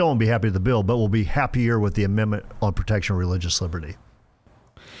we still won't be happy with the bill, but we'll be happier with the amendment on protection of religious liberty.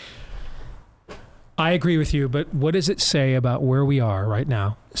 I agree with you, but what does it say about where we are right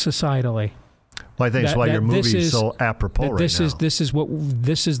now, societally? Well, I think that's why your movie is so apropos right now. This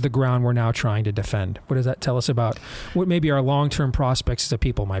is the ground we're now trying to defend. What does that tell us about what maybe our long-term prospects as a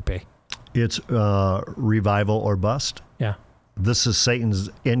people might be? It's revival or bust. Yeah. This is Satan's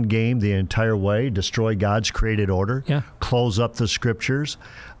end game the entire way. Destroy God's created order. Yeah. Close up the scriptures.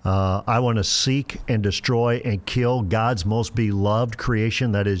 I want to seek and destroy and kill God's most beloved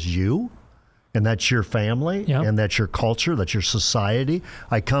creation, that is you. And that's your family, and that's your culture, that's your society.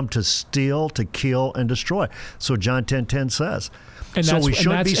 I come to steal, to kill, and destroy. So John 10:10 says. And so we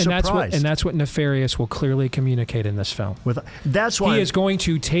shouldn't be surprised. And that's what Nefarious will clearly communicate in this film. That's why he is going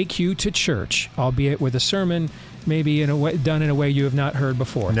to take you to church, albeit with a sermon, maybe done in a way you have not heard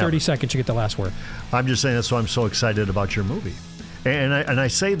before. Never. 30 seconds, you get the last word. I'm just saying that's why I'm so excited about your movie. And I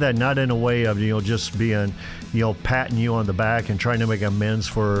say that not in a way of just being patting you on the back and trying to make amends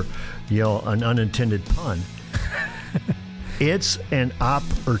for an unintended pun. It's an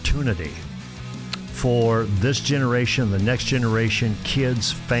opportunity for this generation, the next generation,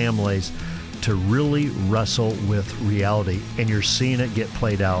 kids, families, to really wrestle with reality, and you're seeing it get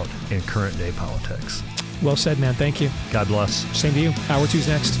played out in current day politics. Well said, man. Thank you. God bless. Same to you. Hour 2's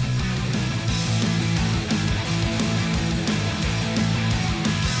next.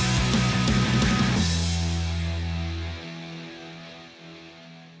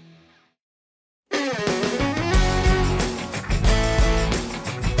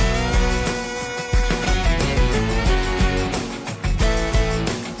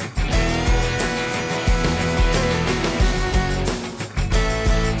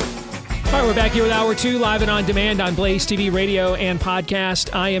 We're back here with Hour 2, live and on demand on Blaze TV, radio, and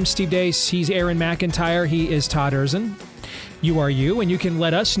podcast. I am Steve Deace. He's Aaron McIntyre. He is Todd Erzin. You are you, and you can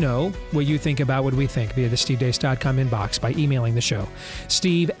let us know what you think about what we think via the stevedeace.com inbox by emailing the show.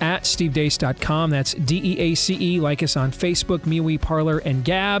 Steve@stevedeace.com. That's DEACE. Like us on Facebook, MeWe, Parler, and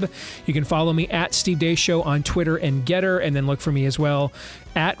Gab. You can follow me at Steve Deace Show on Twitter and Getter, and then look for me as well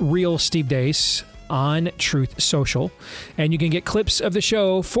at Real Steve Deace on Truth Social. And you can get clips of the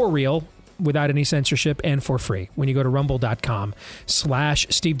show for real, without any censorship, and for free when you go to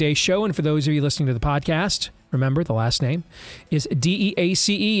rumble.com/Steve Deace Show. And for those of you listening to the podcast, remember the last name is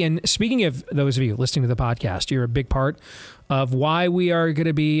DEACE. And speaking of those of you listening to the podcast, you're a big part of why we are going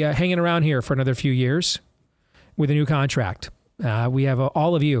to be hanging around here for another few years with a new contract. We have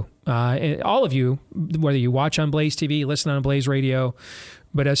all of you, whether you watch on Blaze TV, listen on Blaze Radio,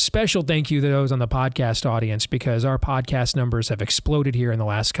 but a special thank you to those on the podcast audience, because our podcast numbers have exploded here in the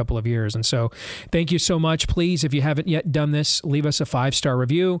last couple of years. And so thank you so much. Please, if you haven't yet done this, leave us a 5-star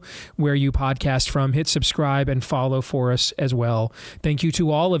review where you podcast from. Hit subscribe and follow for us as well. Thank you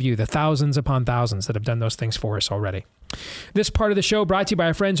to all of you, the thousands upon thousands that have done those things for us already. This part of the show brought to you by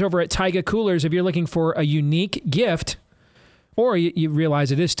our friends over at Taiga Coolers. If you're looking for a unique gift, or you realize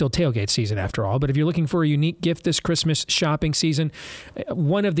it is still tailgate season after all, but if you're looking for a unique gift this Christmas shopping season,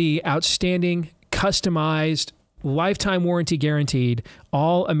 one of the outstanding, customized, lifetime warranty guaranteed,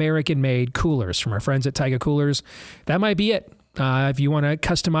 all American made coolers from our friends at Taiga Coolers, that might be it. If you want to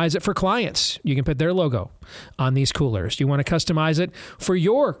customize it for clients, you can put their logo on these coolers. You want to customize it for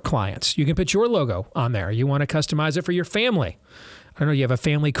your clients, you can put your logo on there. You want to customize it for your family. I don't know, you have a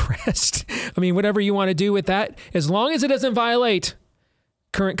family crest. I mean, whatever you want to do with that, as long as it doesn't violate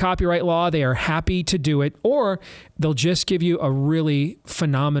current copyright law, they are happy to do it, or they'll just give you a really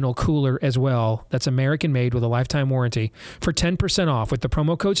phenomenal cooler as well that's American made with a lifetime warranty for 10% off with the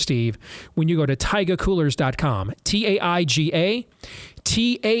promo code Steve when you go to taigacoolers.com. TAIGA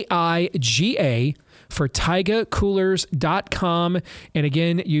for taigacoolers.com. And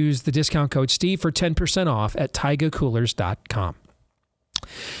again, use the discount code Steve for 10% off at taigacoolers.com.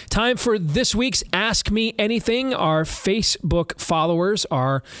 Time for this week's Ask Me Anything. Our Facebook followers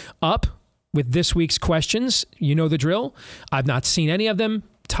are up with this week's questions. You know the drill. I've not seen any of them.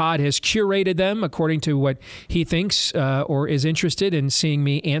 Todd has curated them according to what he thinks or is interested in seeing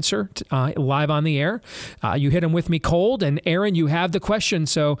me answer live on the air. You hit them with me cold, and Aaron, you have the question,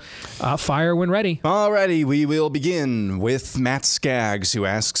 so fire when ready. Alrighty, we will begin with Matt Skaggs, who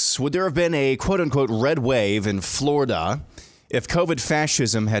asks, would there have been a quote-unquote red wave in Florida if COVID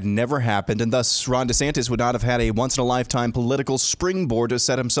fascism had never happened, and thus Ron DeSantis would not have had a once-in-a-lifetime political springboard to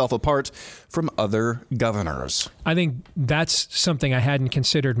set himself apart from other governors? I think that's something I hadn't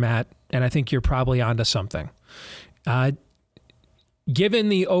considered, Matt, and I think you're probably onto something. Given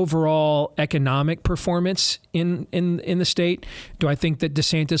the overall economic performance in the state, do I think that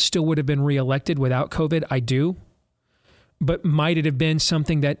DeSantis still would have been reelected without COVID? I do. But might it have been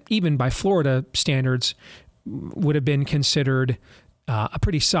something that, even by Florida standards, would have been considered a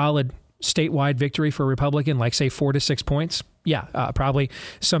pretty solid statewide victory for a Republican, like say 4 to 6 points? Yeah, probably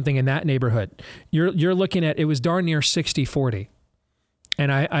something in that neighborhood. You're looking at, it was darn near 60-40.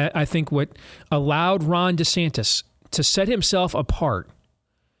 And I think what allowed Ron DeSantis to set himself apart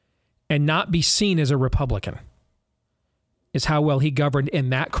and not be seen as a Republican is how well he governed in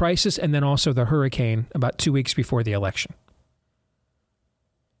that crisis, and then also the hurricane about 2 weeks before the election.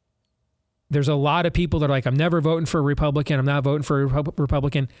 There's a lot of people that are like, I'm never voting for a Republican. I'm not voting for a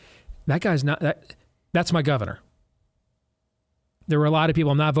Republican. That guy's not, that's my governor. There were a lot of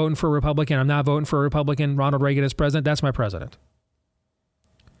people, I'm not voting for a Republican. I'm not voting for a Republican. Ronald Reagan is president. That's my president.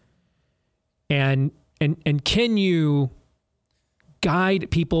 And can you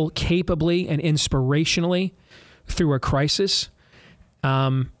guide people capably and inspirationally through a crisis?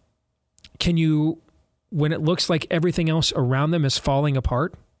 Can you, when it looks like everything else around them is falling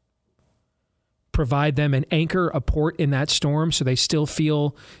apart, provide them an anchor, a port in that storm so they still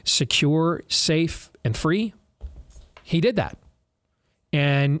feel secure, safe, and free? He did that.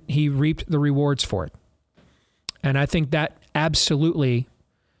 And he reaped the rewards for it. And I think that absolutely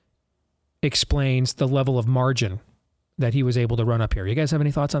explains the level of margin that he was able to run up here. You guys have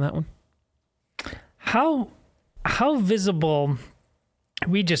any thoughts on that one? How visible...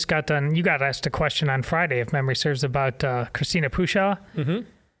 We just got done... You got asked a question on Friday, if memory serves, about Christina Pushaw. Mm-hmm.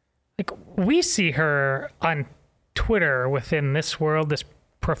 Like, we see her on Twitter within this world, this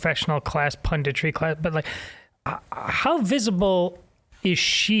professional class, punditry class, but like, how visible is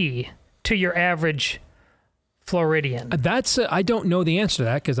she to your average Floridian? I don't know the answer to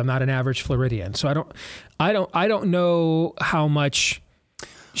that because I'm not an average Floridian. So I don't know how much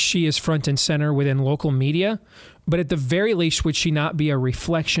she is front and center within local media. But at the very least, would she not be a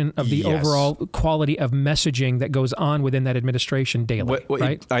reflection of the overall quality of messaging that goes on within that administration daily?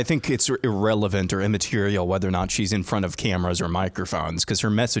 Right? I think it's irrelevant or immaterial whether or not she's in front of cameras or microphones, because her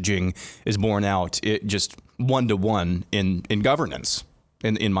messaging is borne out just one-to-one in governance,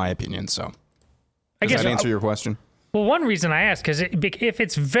 in my opinion. So does that answer your question? Well, one reason I ask is if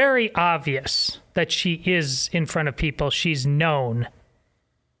it's very obvious that she is in front of people, she's known.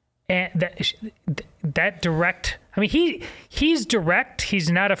 And that direct, I mean, he's direct.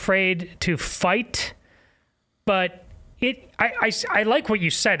 He's not afraid to fight. But I like what you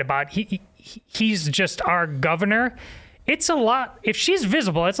said about he's just our governor. It's a lot. If she's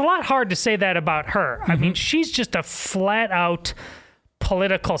visible, it's a lot hard to say that about her. Mm-hmm. I mean, she's just a flat out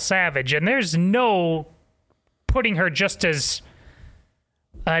political savage, and there's no putting her just as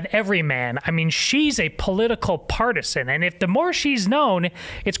an everyman. I mean, she's a political partisan, and if the more she's known,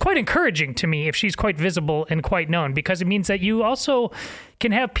 it's quite encouraging to me if she's quite visible and quite known, because it means that you also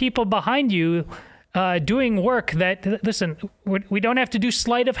can have people behind you doing work that, listen, we don't have to do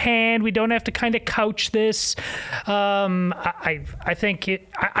sleight of hand. We don't have to kind of couch this. I think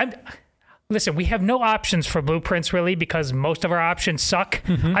listen, we have no options for blueprints, really, because most of our options suck.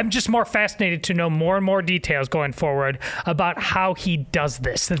 Mm-hmm. I'm just more fascinated to know more and more details going forward about how he does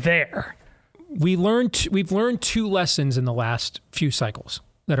this there. We've learned 2 lessons in the last few cycles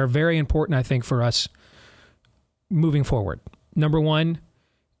that are very important, I think, for us moving forward. Number one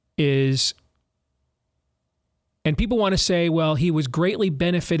is, and people want to say, well, he was greatly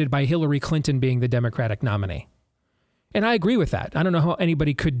benefited by Hillary Clinton being the Democratic nominee. And I agree with that. I don't know how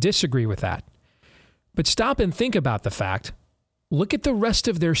anybody could disagree with that. But stop and think about the fact, look at the rest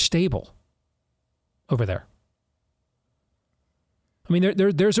of their stable over there. I mean,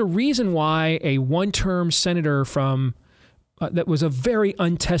 there's a reason why a one-term senator from that was a very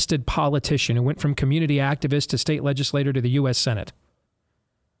untested politician who went from community activist to state legislator to the U.S. Senate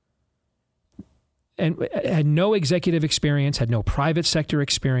and had no executive experience, had no private sector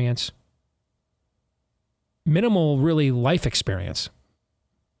experience, minimal, really, life experience.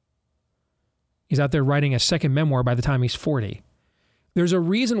 He's out there writing a second memoir by the time he's 40. There's a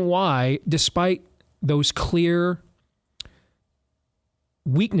reason why, despite those clear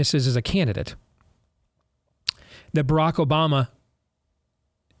weaknesses as a candidate, that Barack Obama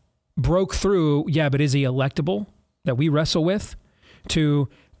broke through, yeah, but is he electable, that we wrestle with, to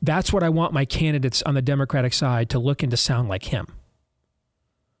that's what I want my candidates on the Democratic side to look and to sound like him.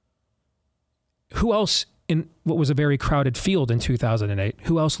 Who else in what was a very crowded field in 2008,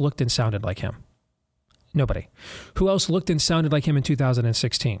 who else looked and sounded like him? Nobody. Who else looked and sounded like him in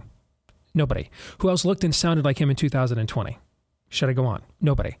 2016? Nobody. Who else looked and sounded like him in 2020? Should I go on?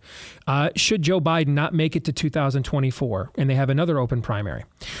 Nobody. Should Joe Biden not make it to 2024 and they have another open primary,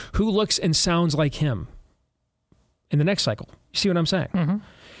 who looks and sounds like him in the next cycle? You see what I'm saying? Mm-hmm.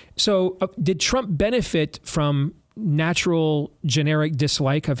 So did Trump benefit from natural generic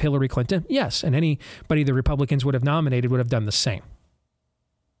dislike of Hillary Clinton? Yes. And anybody the Republicans would have nominated would have done the same.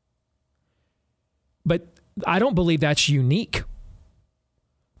 But I don't believe that's unique.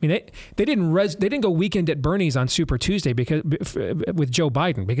 I mean, they didn't go weekend at Bernie's on Super Tuesday with Joe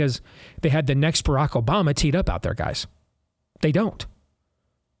Biden because they had the next Barack Obama teed up out there, guys. They don't.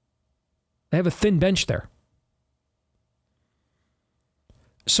 They have a thin bench there.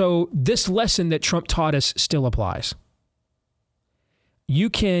 So this lesson that Trump taught us still applies. You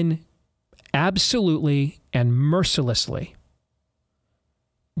can absolutely and mercilessly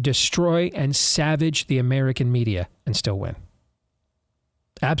destroy and savage the American media and still win.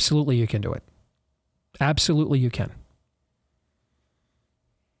 Absolutely, you can do it. Absolutely, you can.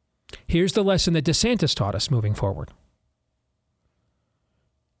 Here's the lesson that DeSantis taught us moving forward.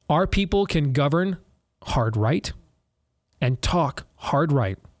 Our people can govern hard right and talk hard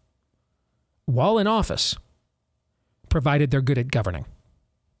right while in office, provided they're good at governing.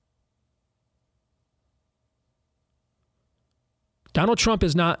 Donald Trump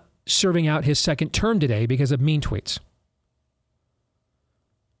is not serving out his second term today because of mean tweets.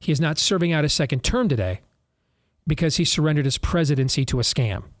 He is not serving out his second term today because he surrendered his presidency to a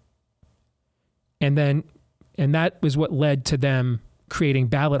scam. And that was what led to them creating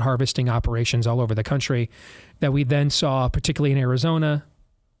ballot harvesting operations all over the country that we then saw, particularly in Arizona,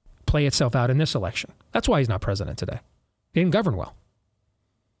 play itself out in this election. That's why he's not president today. He didn't govern well.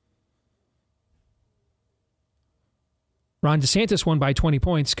 Ron DeSantis won by 20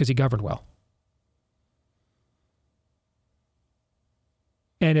 points because he governed well.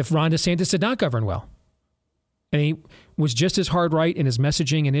 And if Ron DeSantis did not govern well, and he was just as hard right in his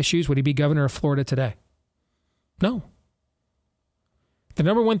messaging and issues, would he be governor of Florida today? No. The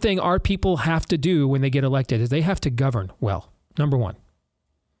number one thing our people have to do when they get elected is they have to govern well. Number one.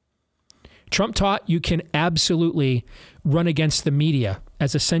 Trump taught you can absolutely run against the media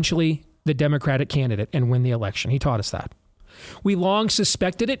as essentially the Democratic candidate and win the election. He taught us that. We long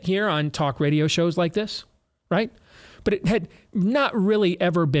suspected it here on talk radio shows like this, right? But it had not really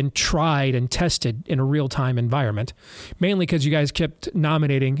ever been tried and tested in a real-time environment, mainly because you guys kept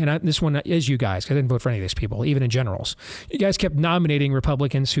nominating, and this one is you guys, because I didn't vote for any of these people, even in generals. You guys kept nominating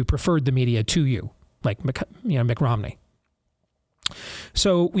Republicans who preferred the media to you, like Mitt Romney.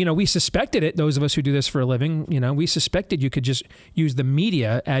 So, we suspected it, those of us who do this for a living, we suspected you could just use the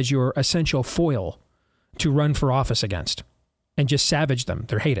media as your essential foil to run for office against and just savage them.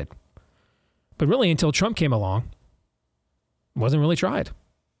 They're hated. But really, until Trump came along, wasn't really tried.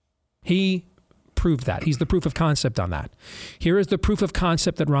 He proved that. He's the proof of concept on that. Here is the proof of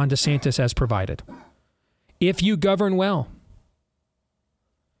concept that Ron DeSantis has provided. If you govern well,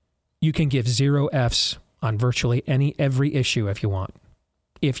 you can give 0 Fs on virtually every issue if you want.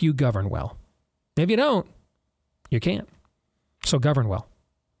 If you govern well. If you don't, you can't. So govern well.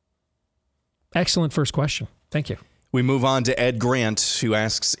 Excellent first question. Thank you. We move on to Ed Grant, who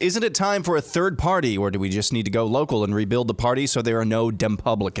asks, isn't it time for a third party, or do we just need to go local and rebuild the party so there are no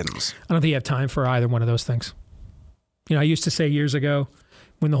Dempublicans? I don't think you have time for either one of those things. I used to say years ago,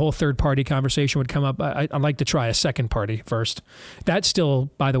 when the whole third party conversation would come up, I'd like to try a second party first. That still,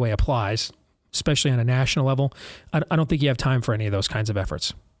 by the way, applies. especially on a national level, I don't think you have time for any of those kinds of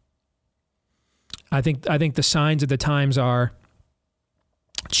efforts. I think the signs of the times are,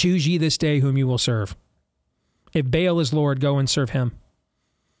 choose ye this day whom you will serve. If Baal is Lord, go and serve him.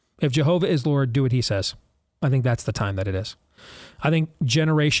 If Jehovah is Lord, do what he says. I think that's the time that it is. I think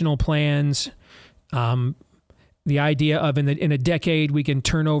generational plans, the idea of in a decade we can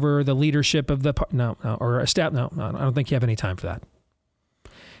turn over the leadership of the or a step. No, I don't think you have any time for that.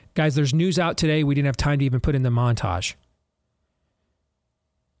 Guys, there's news out today we didn't have time to even put in the montage.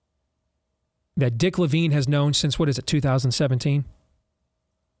 That Dick Levine has known since, 2017?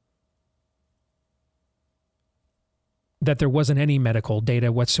 That there wasn't any medical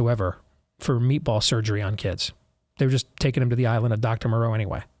data whatsoever for meatball surgery on kids. They were just taking them to the island of Dr. Moreau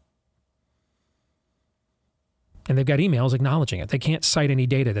anyway. And they've got emails acknowledging it. They can't cite any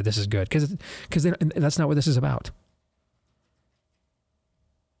data that this is good because that's not what this is about.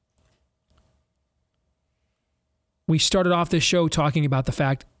 We started off this show talking about the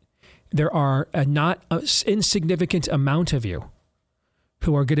fact there are a not insignificant amount of you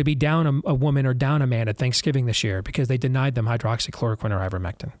who are going to be down a woman or down a man at Thanksgiving this year because they denied them hydroxychloroquine or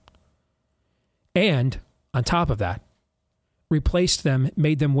ivermectin. And on top of that, replaced them,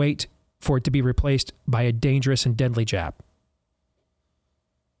 made them wait for it to be replaced by a dangerous and deadly jab.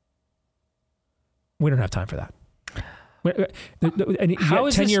 We don't have time for that. And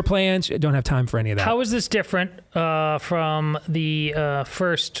 10-year plans, don't have time for any of that. How is this different from the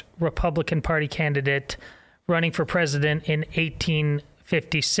first Republican Party candidate running for president in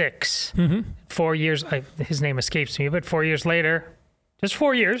 1856? 4 years, his name escapes me, but 4 years later, just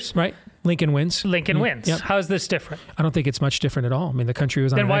 4 years. Right. Lincoln wins. Wins. Yep. How is this different? I don't think it's much different at all. I mean, the country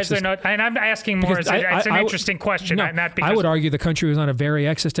was on Then why is there not? And I'm asking more as it's an interesting question. No, not because I would argue the country was on a very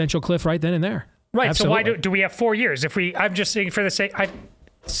existential cliff right then and there. Right. Absolutely. So why do we have 4 years? I'm just saying for the sake, I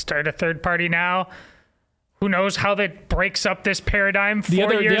start a third party now. Who knows how that breaks up this paradigm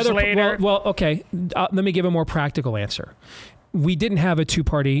 4 years later? Well, okay. Let me give a more practical answer. We didn't have a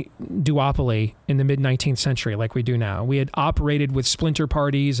two-party duopoly in the mid-19th century like we do now. We had operated with splinter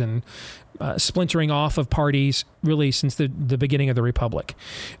parties and splintering off of parties really since the beginning of the Republic.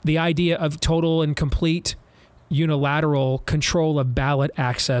 The idea of total and complete unilateral control of ballot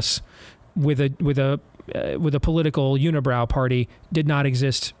access with a political unibrow party did not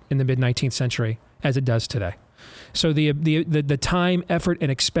exist in the mid-19th century as it does today. So the time, effort,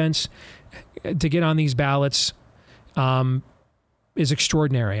 and expense to get on these ballots is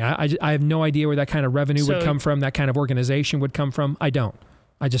extraordinary. I have no idea where that kind of revenue would come from, that kind of organization would come from. I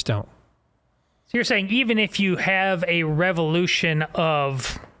just don't. So you're saying even if you have a revolution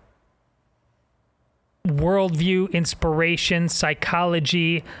of worldview, inspiration,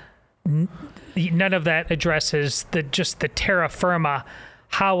 psychology, none of that addresses just the terra firma,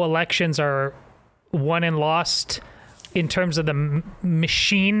 how elections are won and lost in terms of the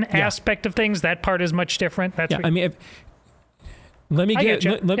machine aspect of things. That part is much different.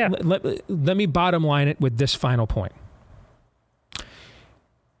 Let me bottom line it with this final point.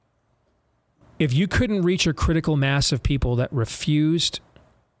 If you couldn't reach a critical mass of people that refused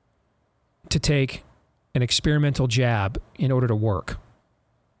to take an experimental jab in order to work,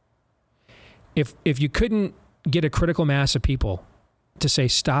 if you couldn't get a critical mass of people to say,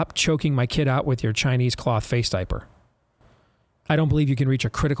 stop choking my kid out with your Chinese cloth face diaper, I don't believe you can reach a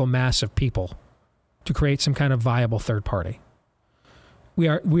critical mass of people to create some kind of viable third party. We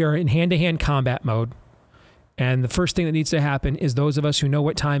are in hand-to-hand combat mode, and the first thing that needs to happen is those of us who know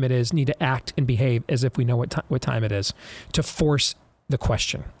what time it is need to act and behave as if we know what time it is to force the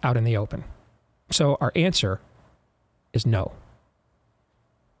question out in the open. So our answer is no.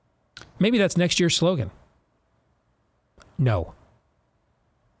 Maybe that's next year's slogan. No.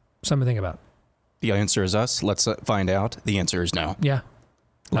 Something to think about. The answer is us. Let's find out. The answer is no. Yeah.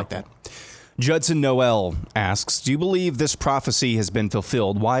 Like that. Judson Noel asks, do you believe this prophecy has been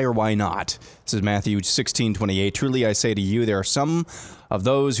fulfilled? Why or why not? This is Matthew 16:28. Truly I say to you, there are some of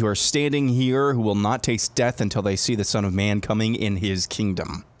those who are standing here who will not taste death until they see the Son of Man coming in his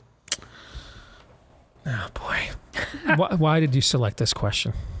kingdom. Oh, boy. Why did you select this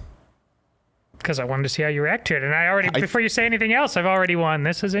question? Because I wanted to see how you react to it. And before you say anything else, I've already won.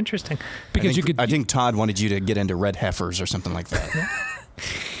 This is interesting. Because I think Todd wanted you to get into red heifers or something like that.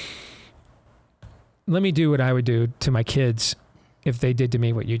 Let me do what I would do to my kids if they did to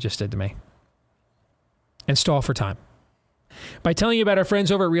me what you just did to me. And stall for time. By telling you about our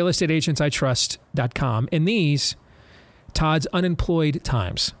friends over at realestateagentsitrust.com in these, Todd's unemployed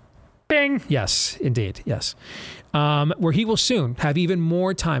times. Bing. Yes, indeed. Yes. Where he will soon have even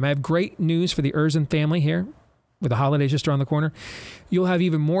more time. I have great news for the Erzin family here with the holidays just around the corner, you'll have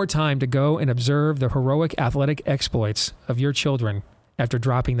even more time to go and observe the heroic athletic exploits of your children after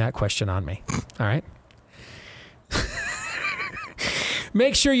dropping that question on me. All right?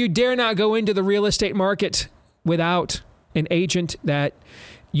 Make sure you dare not go into the real estate market without an agent that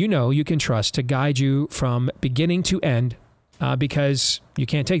you know you can trust to guide you from beginning to end, because you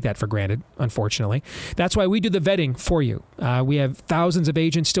can't take that for granted, unfortunately. That's why we do the vetting for you. We have thousands of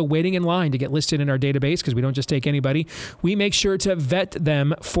agents still waiting in line to get listed in our database because we don't just take anybody. We make sure to vet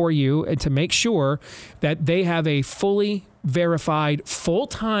them for you and to make sure that they have a fully verified,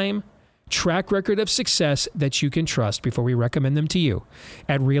 full-time track record of success that you can trust before we recommend them to you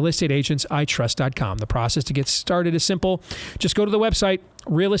at realestateagentsitrust.com. The process to get started is simple. Just go to the website,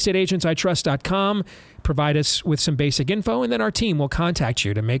 realestateagentsitrust.com, provide us with some basic info, and then our team will contact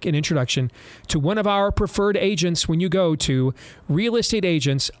you to make an introduction to one of our preferred agents when you go to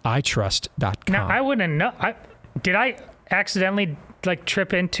realestateagentsitrust.com. Now, I wouldn't know. Did I accidentally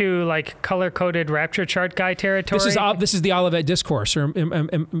trip into color-coded rapture chart guy territory? This is the Olivet Discourse,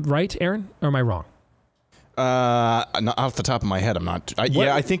 right, Aaron? Or am I wrong? Not off the top of my head, I'm not.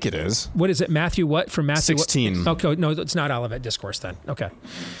 Yeah, I think it is. What is it? Matthew what? From Matthew 16. Okay, no, it's not Olivet Discourse then. Okay.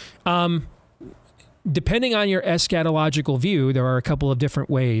 Depending on your eschatological view, there are a couple of different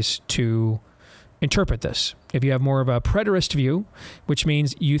ways to interpret this. If you have more of a preterist view, which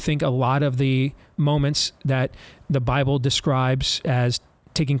means you think a lot of the moments that the Bible describes as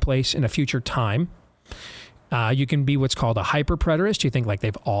taking place in a future time, you can be what's called a hyper-preterist. You think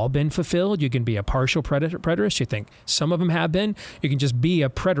they've all been fulfilled. You can be a partial preterist. You think some of them have been. You can just be a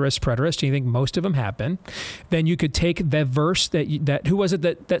preterist. You think most of them have been. Then you could take the verse that who was it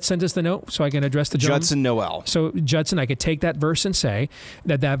that sent us the note so I can address the gentleman? Judson Noel. So Judson, I could take that verse and say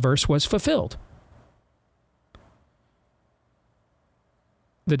that verse was fulfilled.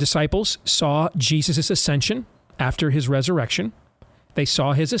 The disciples saw Jesus' ascension after his resurrection. They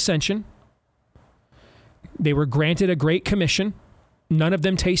saw his ascension. They were granted a great commission. None of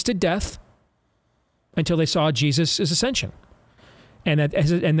them tasted death until they saw Jesus' ascension. And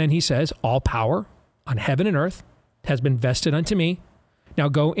then he says, all power on heaven and earth has been vested unto me. Now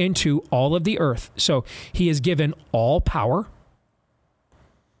go into all of the earth. So he is given all power.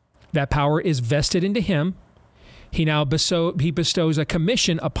 That power is vested into him. He now bestows a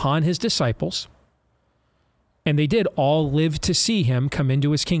commission upon his disciples, and they did all live to see him come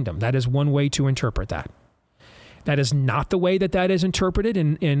into his kingdom. That is one way to interpret that. That is not the way that is interpreted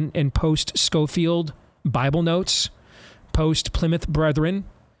in post-Scofield Bible notes, post-Plymouth Brethren,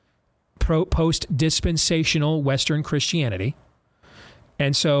 post-dispensational Western Christianity.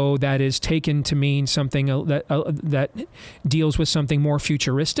 And so that is taken to mean something that deals with something more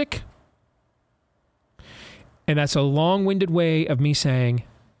futuristic. And that's a long-winded way of me saying,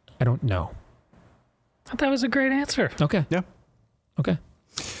 I don't know. I thought that was a great answer. Okay. Yeah. Okay.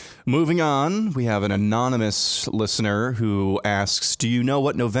 Moving on, we have an anonymous listener who asks, do you know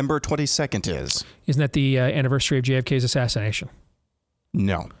what November 22nd is? Isn't that the anniversary of JFK's assassination?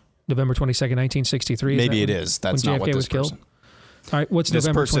 No. November 22nd, 1963? Maybe it is. That's not what this person. Killed? All right, what's this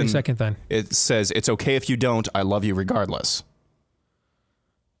November person, 22nd then? It says, it's okay if you don't. I love you regardless.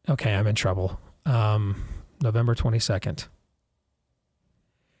 Okay, I'm in trouble. November 22nd.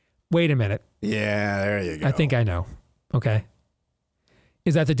 Wait a minute. Yeah, there you go. I think I know. Okay.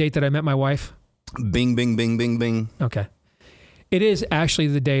 Is that the date that I met my wife? Bing, bing, bing, bing, bing. Okay. It is actually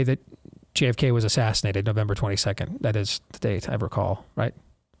the day that JFK was assassinated, November 22nd. That is the date I recall, right?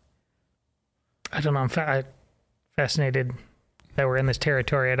 I don't know. I'm fascinated that we're in this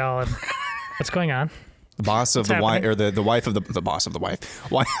territory at all. And what's going on? The boss of the wife, or the wife of the boss of the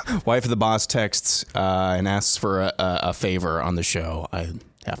wife, wife of the boss texts and asks for a favor on the show. I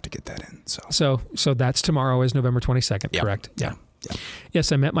have to get that in. So that's tomorrow is November 22nd, yeah. Correct? Yeah.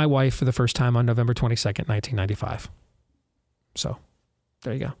 Yes, I met my wife for the first time on November 22nd, 1995. So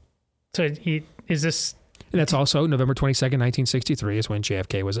there you go. So is this... And that's also November 22nd, 1963 is when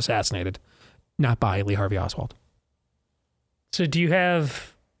JFK was assassinated, not by Lee Harvey Oswald. So do you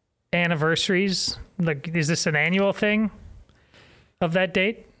have anniversaries? Is this an annual thing of that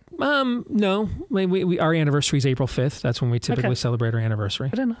date? No. Our anniversary is April 5th. That's when we typically celebrate our anniversary.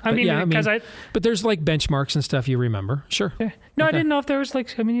 I didn't know. But there's benchmarks and stuff you remember. Sure. Yeah. No, okay. I didn't know if there was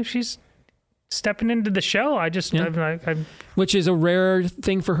if she's stepping into the show, which is a rare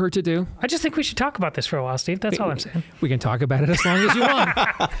thing for her to do. I just think we should talk about this for a while, Steve. That's all I'm saying. We can talk about it as long as you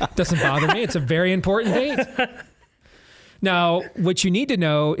want. Doesn't bother me. It's a very important date. Now, what you need to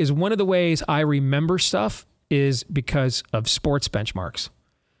know is one of the ways I remember stuff is because of sports benchmarks.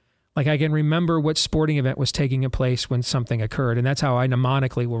 I can remember what sporting event was taking place when something occurred, and that's how I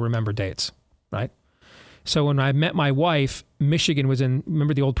mnemonically will remember dates, right? So when I met my wife, Michigan was in,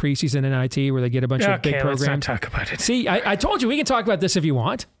 remember the old preseason NIT where they get a bunch of big programs? Let's not talk about it. See, I told you we can talk about this if you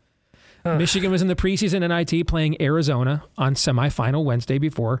want. Michigan was in the preseason NIT playing Arizona on semifinal Wednesday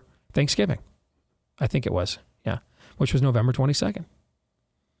before Thanksgiving. I think it was, yeah, which was November 22nd.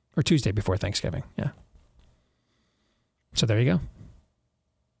 Or Tuesday before Thanksgiving, yeah. So there you go.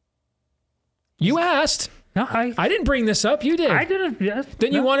 You asked. No, I didn't bring this up. You did. I didn't.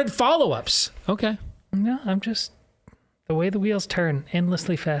 Then you wanted follow-ups. Okay. No, I'm just, the way the wheels turn,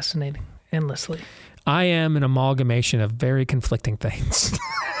 endlessly fascinating. Endlessly. I am an amalgamation of very conflicting things.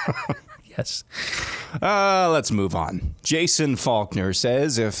 Yes. Let's move on. Jason Faulkner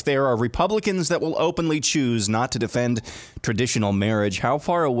says, if there are Republicans that will openly choose not to defend traditional marriage, how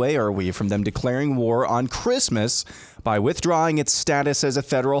far away are we from them declaring war on Christmas by withdrawing its status as a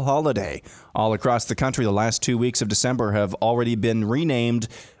federal holiday? All across the country, the last 2 weeks of December have already been renamed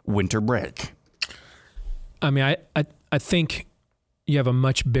winter break. I mean, I think you have a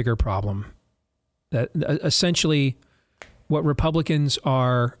much bigger problem. That essentially what Republicans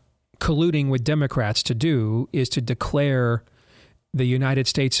are colluding with Democrats to do is to declare the United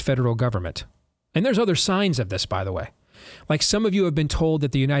States federal government. And there's other signs of this, by the way. Like some of you have been told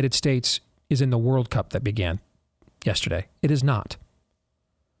that the United States is in the World Cup that began yesterday. It is not.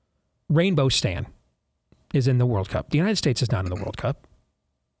 Rainbow Stan is in the World Cup. The United States is not in the World Cup.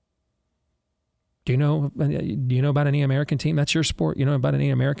 Do you know about any American team? That's your sport. You know about any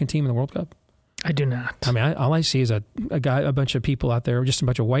American team in the World Cup? I do not. I mean, all I see is a bunch of people out there, just a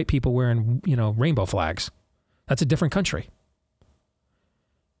bunch of white people wearing, rainbow flags. That's a different country.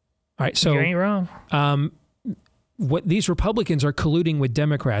 All right, so you ain't wrong. What these Republicans are colluding with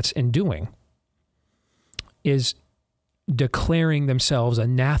Democrats in doing is declaring themselves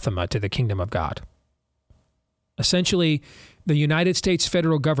anathema to the kingdom of God. Essentially, the United States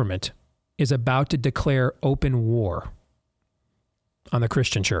federal government is about to declare open war on the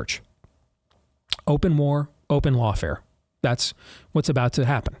Christian church. Open war, open lawfare. That's what's about to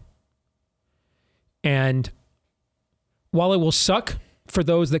happen. And while it will suck for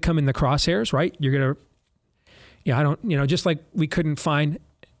those that come in the crosshairs, right? You're going to, just like we couldn't find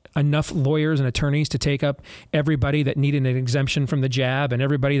enough lawyers and attorneys to take up everybody that needed an exemption from the jab and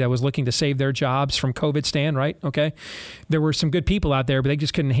everybody that was looking to save their jobs from COVID stand, right? Okay. There were some good people out there, but they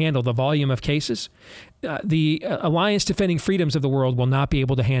just couldn't handle the volume of cases. The Alliance Defending Freedoms of the world will not be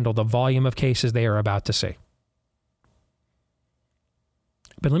able to handle the volume of cases they are about to see.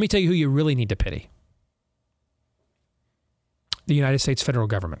 But let me tell you who you really need to pity. The United States federal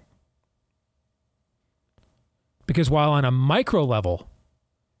government. Because while on a micro level,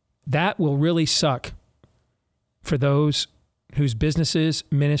 that will really suck for those whose businesses,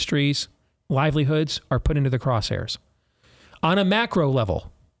 ministries, livelihoods are put into the crosshairs. On a macro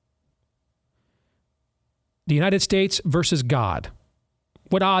level, the United States versus God.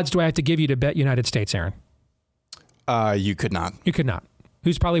 What odds do I have to give you to bet United States, Aaron? You could not. You could not.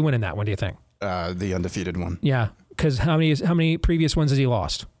 Who's probably winning that one, do you think? The undefeated one. Yeah, because how many previous ones has he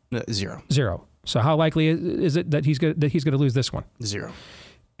lost? 0. 0. So how likely is it that he's going to lose this one? 0.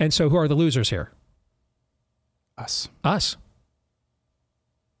 And so who are the losers here? Us. The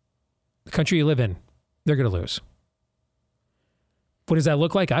country you live in, they're going to lose. What does that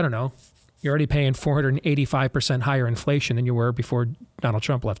look like? I don't know. You're already paying 485% higher inflation than you were before Donald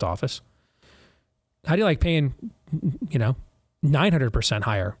Trump left office. How do you like paying, 900%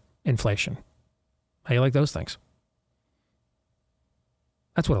 higher inflation? How do you like those things?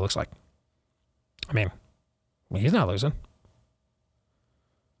 That's what it looks like. I mean, he's not losing.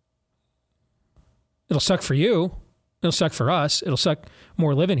 It'll suck for you. It'll suck for us. It'll suck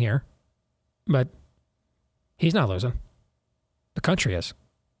more living here. But he's not losing. The country is.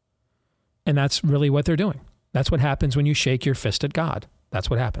 And that's really what they're doing. That's what happens when you shake your fist at God. That's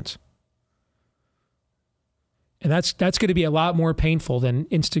what happens. And that's going to be a lot more painful than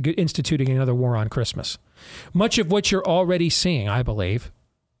instituting another war on Christmas. Much of what you're already seeing, I believe,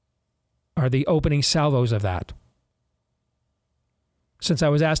 are the opening salvos of that. Since I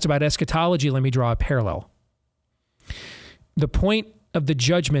was asked about eschatology, let me draw a parallel. The point of the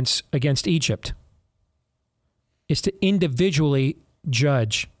judgments against Egypt is to individually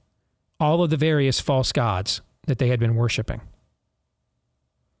judge all of the various false gods that they had been worshiping.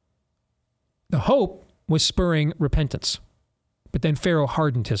 The hope was spurring repentance, but then Pharaoh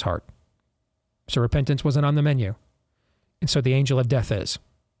hardened his heart. So repentance wasn't on the menu. And so the angel of death is.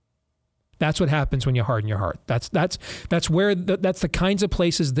 That's what happens when you harden your heart. That's the kinds of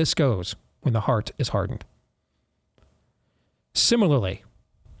places this goes when the heart is hardened. Similarly,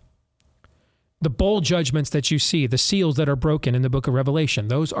 the bowl judgments that you see, the seals that are broken in the book of Revelation,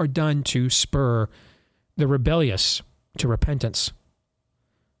 those are done to spur the rebellious to repentance.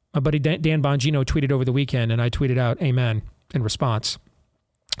 My buddy Dan Bongino tweeted over the weekend, and I tweeted out amen in response.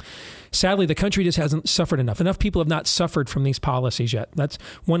 Sadly, the country just hasn't suffered enough. Enough people have not suffered from these policies yet. That's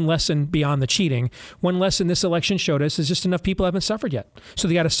one lesson beyond the cheating. One lesson this election showed us is just enough people haven't suffered yet. So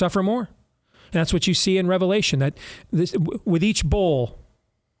they got to suffer more. And that's what you see in Revelation, that with each bowl,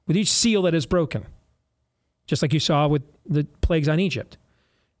 with each seal that is broken, just like you saw with the plagues on Egypt,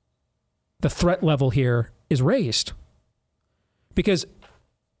 the threat level here is raised. Because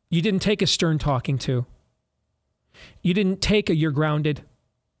you didn't take a stern talking to. You didn't take a you're grounded.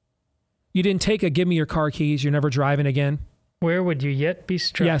 You didn't take a give me your car keys, you're never driving again. Where would you yet be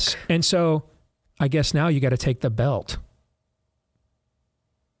struck? Yes. And so I guess now you got to take the belt.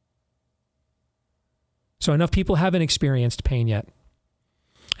 So enough people haven't experienced pain yet.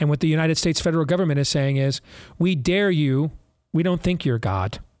 And what the United States federal government is saying is, we dare you. We don't think you're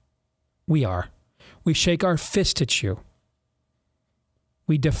God. We are. We shake our fist at you.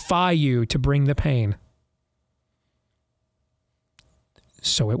 We defy you to bring the pain.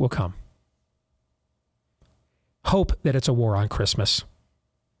 So it will come. Hope that it's a war on Christmas.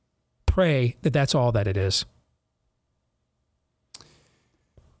 Pray that that's all that it is.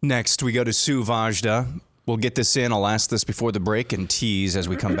 Next, we go to Sue Vajda. We'll get this in. I'll ask this before the break and tease as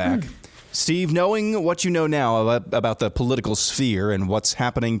we come back. Steve, knowing what you know now about the political sphere and what's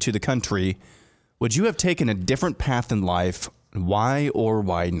happening to the country, would you have taken a different path in life? Why or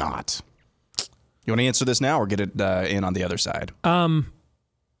why not? You want to answer this now or get it in on the other side?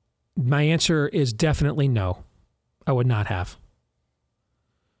 My answer is definitely no. I would not have.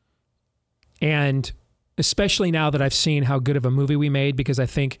 And especially now that I've seen how good of a movie we made, because I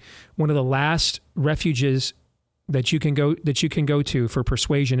think one of the last refuges that you can go to for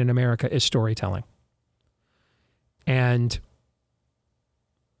persuasion in America is storytelling. And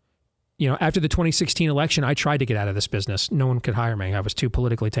after the 2016 election, I tried to get out of this business. No one could hire me. I was too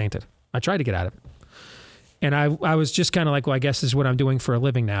politically tainted. I tried to get out of it. And I was just kind of like, well, I guess this is what I'm doing for a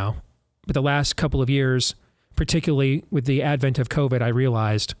living now. But the last couple of years, particularly with the advent of COVID, I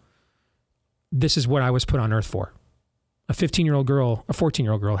realized this is what I was put on earth for. A 14-year-old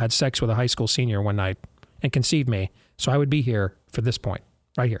girl had sex with a high school senior one night and conceived me. So I would be here for this point,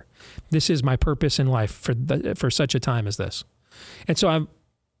 right here. This is my purpose in life for such a time as this. And so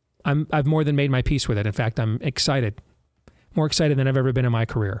I've more than made my peace with it. In fact, I'm excited, more excited than I've ever been in my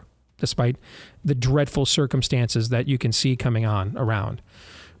career, despite the dreadful circumstances that you can see coming on around.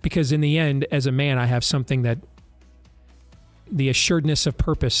 Because in the end, as a man, I have something that the assuredness of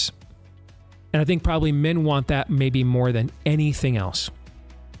purpose, and I think probably men want that maybe more than anything else.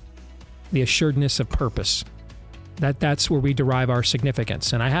 The assuredness of purpose. That's where we derive our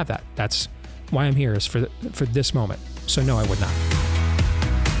significance, and I have that. That's why I'm here, is for this moment. So no, I would not.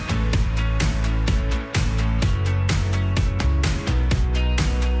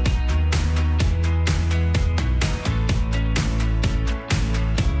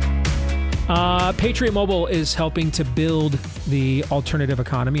 Patriot Mobile is helping to build the alternative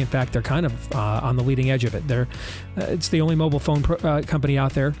economy. In fact, they're kind of on the leading edge of it. It's the only mobile phone company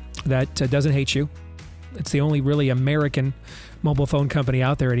out there that doesn't hate you. It's the only really American mobile phone company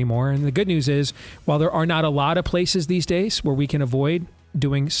out there anymore. And the good news is, while there are not a lot of places these days where we can avoid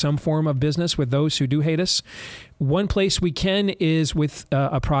doing some form of business with those who do hate us, one place we can is with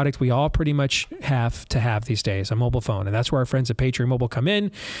a product we all pretty much have to have these days, a mobile phone. And that's where our friends at Patriot Mobile come in.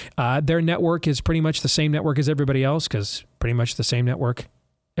 Their network is pretty much the same network as everybody else, because pretty much the same network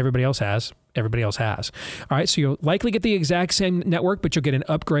everybody else has. All right, so you'll likely get the exact same network, but you'll get an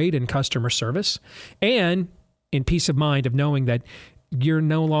upgrade in customer service and in peace of mind of knowing that you're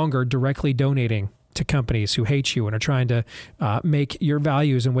no longer directly donating to companies who hate you and are trying to make your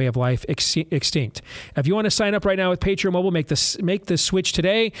values and way of life extinct. If you want to sign up right now with Patriot Mobile, make the switch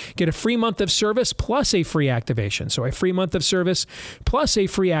today. Get a free month of service plus a free activation. So a free month of service plus a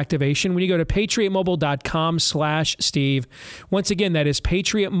free activation when you go to patriotmobile.com/Steve. Once again, that is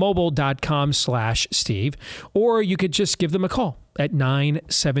patriotmobile.com/Steve. Or you could just give them a call at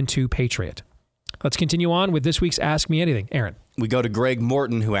 972-PATRIOT. Let's continue on with this week's Ask Me Anything. Aaron. We go to Greg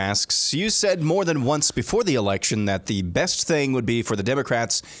Morton, who asks, you said more than once before the election that the best thing would be for the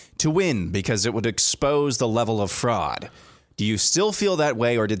Democrats to win because it would expose the level of fraud. Do you still feel that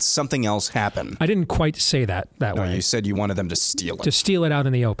way, or did something else happen? I didn't quite say that way. You said you wanted them to steal it. To steal it out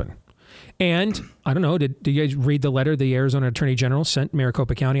in the open. And, I don't know, did you guys read the letter the Arizona Attorney General sent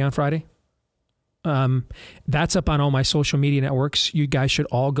Maricopa County on Friday? That's up on all my social media networks. You guys should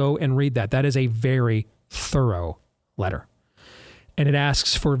all go and read that. That is a very thorough letter. And it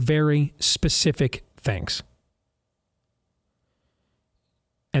asks for very specific things.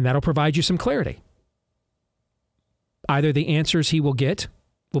 And that'll provide you some clarity. Either the answers he will get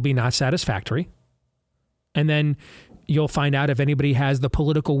will be not satisfactory, and then you'll find out if anybody has the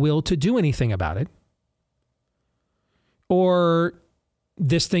political will to do anything about it, or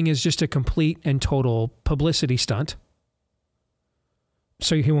this thing is just a complete and total publicity stunt,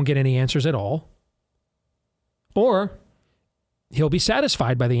 so he won't get any answers at all, or he'll be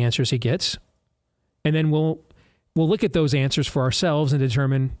satisfied by the answers he gets, and then we'll look at those answers for ourselves and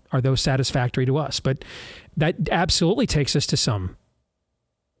determine, are those satisfactory to us? But that absolutely takes us to some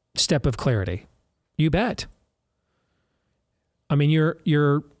step of clarity. You bet. I mean,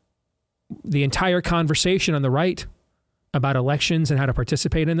 the entire conversation on the right about elections and how to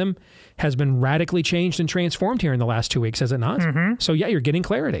participate in them has been radically changed and transformed here in the last 2 weeks, has it not? Mm-hmm. So yeah, you're getting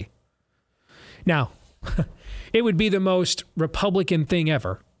clarity. Now, it would be the most Republican thing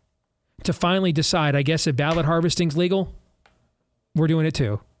ever to finally decide, I guess, if ballot harvesting's legal, we're doing it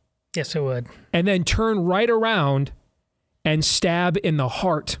too. Yes, it would. And then turn right around and stab in the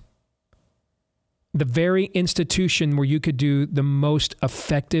heart the very institution where you could do the most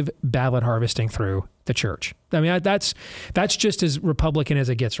effective ballot harvesting through, the church. I mean, that's just as Republican as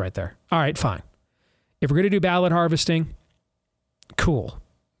it gets right there. All right, fine. If we're going to do ballot harvesting, cool.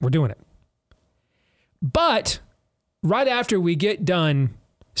 We're doing it. But right after we get done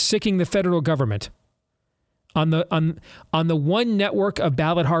sicking the federal government on the one network of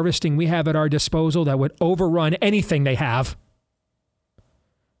ballot harvesting we have at our disposal that would overrun anything they have.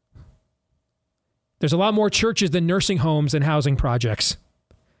 There's a lot more churches than nursing homes and housing projects.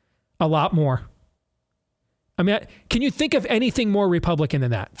 A lot more. I mean, can you think of anything more Republican than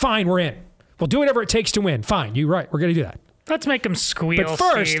that? Fine, we're in. We'll do whatever it takes to win. Fine, you're right. We're going to do that. Let's make them squeal,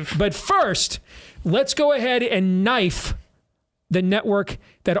 Steve. But first, let's go ahead and knife the network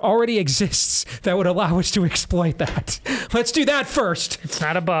that already exists that would allow us to exploit that. Let's do that first. It's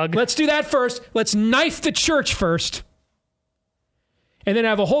not a bug. Let's do that first. Let's knife the church first. And then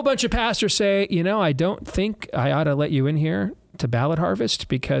have a whole bunch of pastors say, I don't think I ought to let you in here to ballot harvest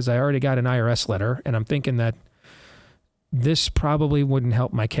because I already got an IRS letter, and I'm thinking that this probably wouldn't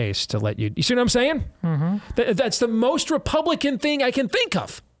help my case to let you. You see what I'm saying? Mm-hmm. That's the most Republican thing I can think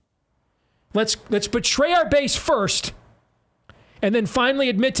of. Let's betray our base first, and then finally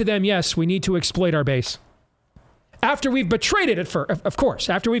admit to them, yes, we need to exploit our base. After we've betrayed it, of course.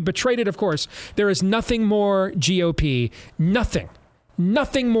 After we've betrayed it, of course, there is nothing more GOP, nothing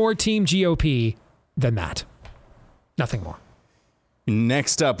more Team GOP than that. Nothing more.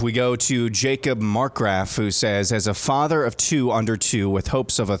 Next up, we go to Jacob Markgraf, who says, as a father of two under two with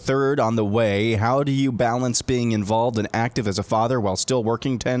hopes of a third on the way, how do you balance being involved and active as a father while still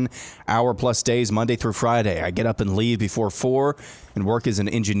working 10-hour-plus days Monday through Friday? I get up and leave before 4 and work as an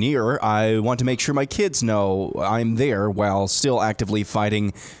engineer. I want to make sure my kids know I'm there while still actively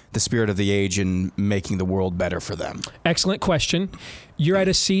fighting the spirit of the age and making the world better for them. Excellent question. You're at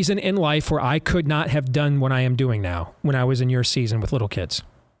a season in life where I could not have done what I am doing now when I was in your season with little kids.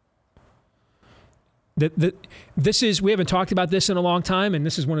 We haven't talked about this in a long time, and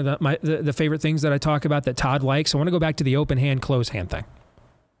this is one of the favorite things that I talk about that Todd likes. I want to go back to the open hand, closed hand thing.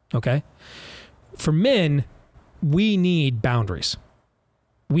 Okay? For men, we need boundaries.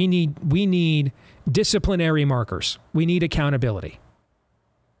 We need disciplinary markers. We need accountability.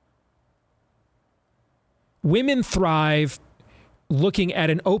 Women thrive looking at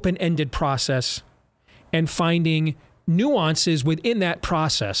an open-ended process and finding nuances within that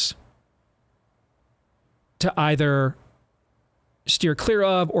process to either steer clear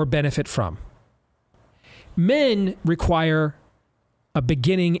of or benefit from. Men require a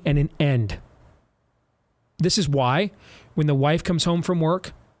beginning and an end. This is why when the wife comes home from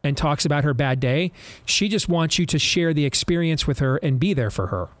work and talks about her bad day, she just wants you to share the experience with her and be there for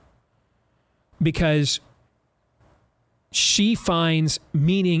her. Because she finds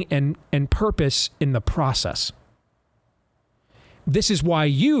meaning and purpose in the process. This is why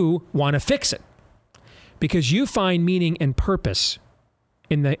you want to fix it. Because you find meaning and purpose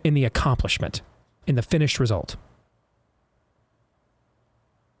in the accomplishment, in the finished result.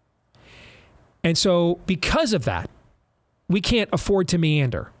 And so because of that, we can't afford to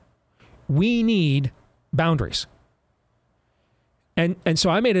meander. We need boundaries. And so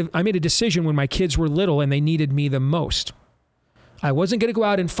I made a decision when my kids were little and they needed me the most. I wasn't going to go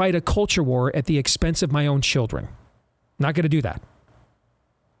out and fight a culture war at the expense of my own children. Not going to do that.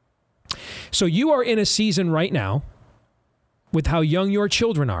 So you are in a season right now with how young your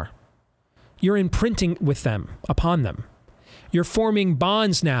children are. You're imprinting with them, upon them. You're forming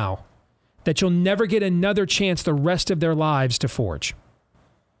bonds now that you'll never get another chance the rest of their lives to forge.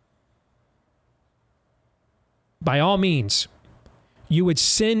 By all means, you would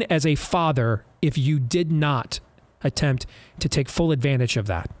sin as a father if you did not attempt to take full advantage of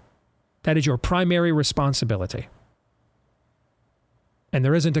that. That is your primary responsibility. And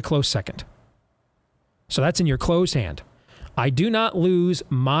there isn't a close second. So that's in your closed hand. I do not lose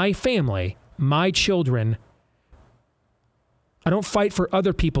my family, my children. I don't fight for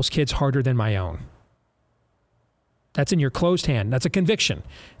other people's kids harder than my own. That's in your closed hand. That's a conviction,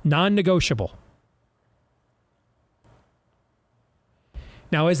 non-negotiable.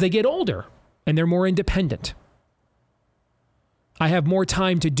 Now, as they get older and they're more independent, I have more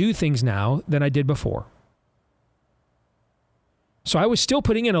time to do things now than I did before. So I was still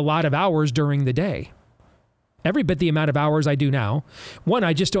putting in a lot of hours during the day. Every bit the amount of hours I do now. One,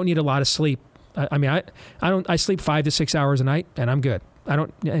 I just don't need a lot of sleep. I sleep 5 to 6 hours a night and I'm good. I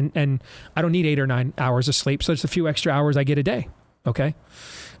don't need 8 or 9 hours of sleep. So it's a few extra hours I get a day. Okay.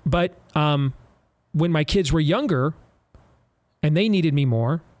 But when my kids were younger and they needed me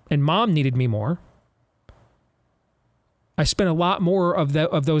more and mom needed me more, I spent a lot more of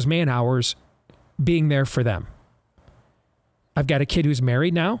those man hours being there for them. I've got a kid who's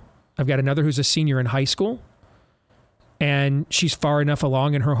married now. I've got another who's a senior in high school. And she's far enough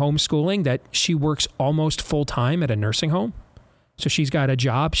along in her homeschooling that she works almost full time at a nursing home. So she's got a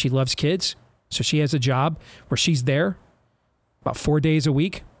job. She loves kids. So she has a job where she's there about 4 days a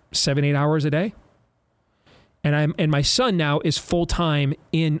week, 7-8 hours a day. And my son now is full time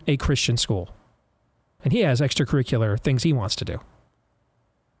in a Christian school. And he has extracurricular things he wants to do.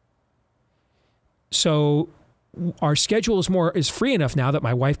 So our schedule is free enough now that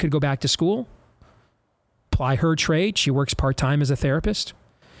my wife could go back to school, apply her trade. She works part-time as a therapist.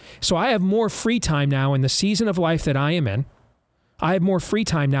 So I have more free time now in the season of life that I am in. I have more free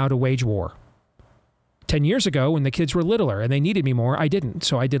time now to wage war. 10 years ago, when the kids were littler and they needed me more, I didn't.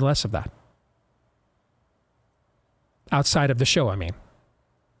 So I did less of that. Outside of the show, I mean.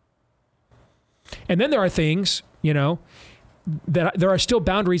 And then there are things, that there are still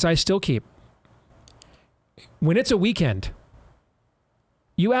boundaries I still keep. When it's a weekend,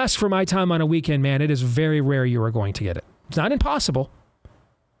 you ask for my time on a weekend, man, it is very rare you are going to get it. It's not impossible,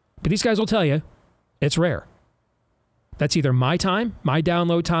 but these guys will tell you it's rare. That's either my time, my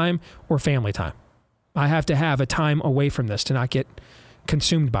download time, or family time. I have to have a time away from this to not get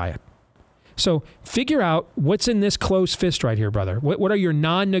consumed by it. So figure out what's in this closed fist right here, brother. What are your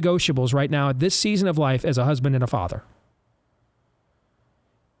non-negotiables right now at this season of life as a husband and a father?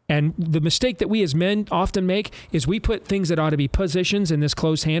 And the mistake that we as men often make is we put things that ought to be positions in this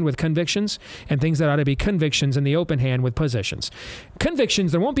closed hand with convictions and things that ought to be convictions in the open hand with positions.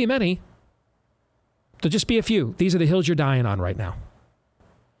 Convictions, there won't be many. There'll just be a few. These are the hills you're dying on right now.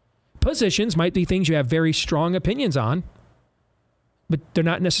 Positions might be things you have very strong opinions on, but they're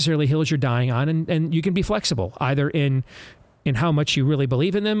not necessarily hills you're dying on, and you can be flexible, either in how much you really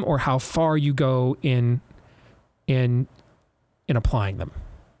believe in them or how far you go in applying them.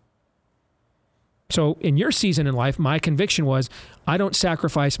 So in your season in life, my conviction was, I don't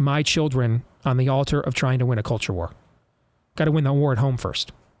sacrifice my children on the altar of trying to win a culture war. Got to win the war at home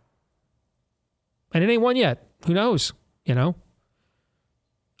first. And it ain't won yet. Who knows? I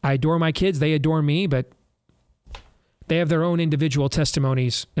adore my kids. They adore me, but they have their own individual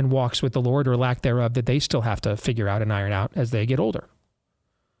testimonies and walks with the Lord or lack thereof that they still have to figure out and iron out as they get older.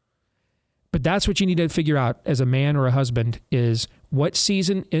 But that's what you need to figure out as a man or a husband is what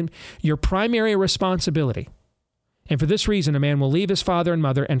season in your primary responsibility. And for this reason, a man will leave his father and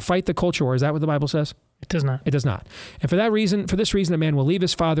mother and fight the culture war. Is that what the Bible says? It does not. It does not. And for this reason, a man will leave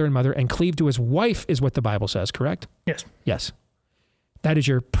his father and mother and cleave to his wife is what the Bible says, correct? Yes. Yes. That is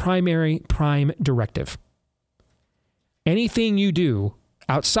your prime directive. Anything you do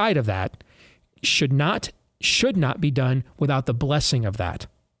outside of that should not be done without the blessing of that.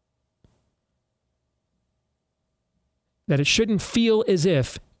 That it shouldn't feel as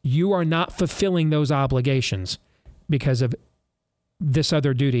if you are not fulfilling those obligations because of this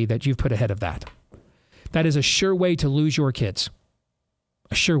other duty that you've put ahead of that. That is a sure way to lose your kids.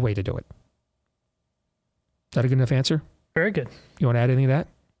 A sure way to do it. Is that a good enough answer? Very good. You want to add anything to that?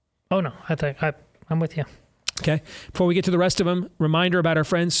 Oh, no. I'm with you. Okay. Before we get to the rest of them, reminder about our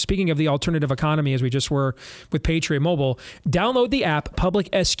friends. Speaking of the alternative economy, as we just were with Patriot Mobile, download the app Public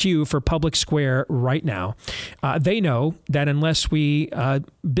SQ for Public Square right now. They know that unless we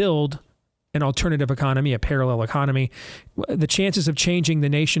build an alternative economy, a parallel economy, the chances of changing the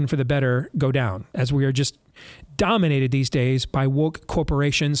nation for the better go down as we are just dominated these days by woke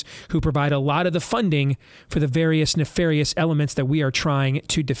corporations who provide a lot of the funding for the various nefarious elements that we are trying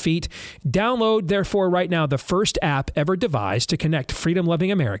to defeat. Download, therefore, right now, the first app ever devised to connect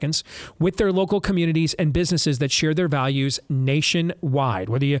freedom-loving Americans with their local communities and businesses that share their values nationwide.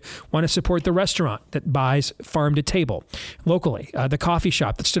 Whether you want to support the restaurant that buys farm to table locally, the coffee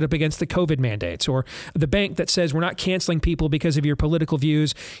shop that stood up against the COVID mandates, or the bank that says we're not canceling people because of your political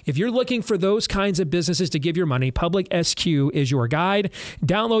views. If you're looking for those kinds of businesses to give your money, Public SQ is your guide.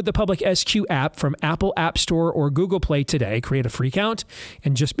 Download the Public SQ app from Apple App Store or Google Play today. Create a free account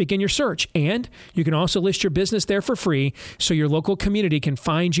and just begin your search. And you can also list your business there for free so your local community can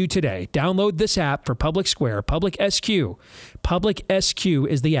find you today. Download this app for Public Square, Public SQ. Public SQ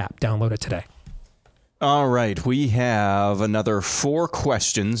is the app. Download it today. All right, we have another 4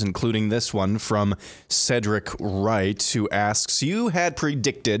 questions, including this one from Cedric Wright, who asks, you had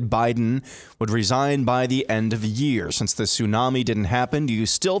predicted Biden would resign by the end of the year. Since the tsunami didn't happen, do you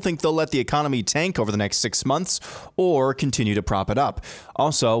still think they'll let the economy tank over the next 6 months or continue to prop it up?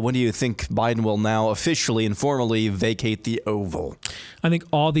 Also, when do you think Biden will now officially and formally vacate the Oval? I think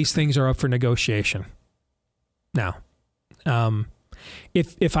all these things are up for negotiation. Now,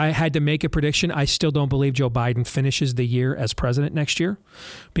 If I had to make a prediction, I still don't believe Joe Biden finishes the year as president next year,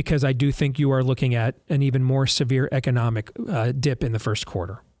 because I do think you are looking at an even more severe economic dip in the first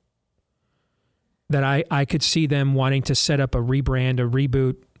quarter. That I could see them wanting to set up a rebrand, a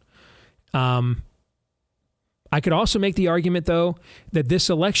reboot. I could also make the argument, though, that this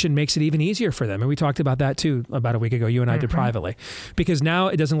election makes it even easier for them. And we talked about that, too, about a week ago. You and I did privately. Because now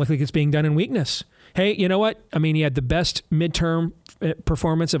it doesn't look like it's being done in weakness. Hey, you know what? I mean, he had the best midterm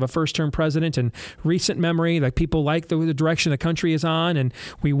performance of a first-term president in recent memory. Like, people like the direction the country is on, and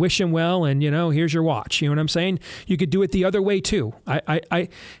we wish him well, and, you know, here's your watch. You know what I'm saying? You could do it the other way, too. I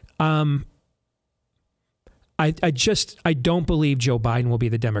don't believe Joe Biden will be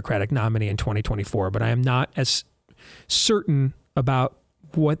the Democratic nominee in 2024, but I am not as certain about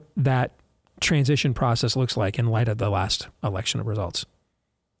what that transition process looks like in light of the last election results.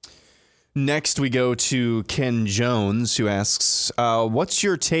 Next, we go to Ken Jones, who asks, what's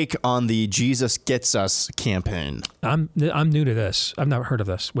your take on the Jesus Gets Us campaign? I'm new to this. I've never heard of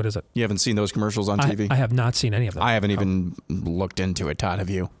this. What is it? You haven't seen those commercials on TV? I have not seen any of them. I haven't even looked into it. Todd, have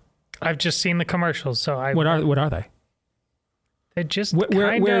you? I've just seen the commercials. So What are they? They just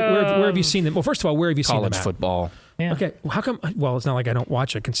where have you seen them? Well, first of all, where have you seen them? College football. Yeah. Okay. Well, how come? Well, it's not like I don't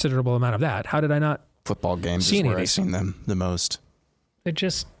watch a considerable amount of that. How did I not? Football games See is any where of I've these? seen them the most. They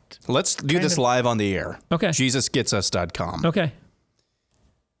just Let's do this live on the air. Okay. JesusGetsUs.com. Okay.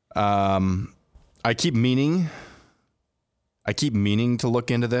 I keep meaning to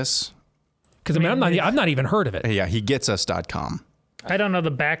look into this. Because I've not even heard of it. Yeah, HeGetsUs.com. I don't know the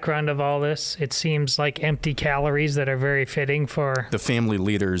background of all this. It seems like empty calories that are very fitting for... The family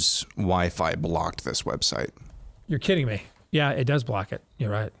leader's Wi-Fi blocked this website. You're kidding me. Yeah, it does block it. You're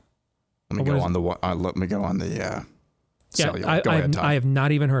right. Let me go on the cellular. Go ahead, Tom. I have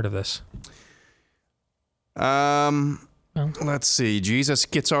not even heard of this. Let's see. Jesus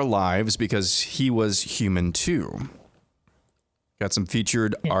gets our lives because he was human too. Got some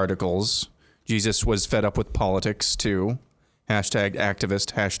featured articles. Jesus was fed up with politics too.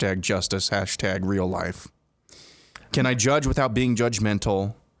 #activist, #justice, #real life. Can I judge without being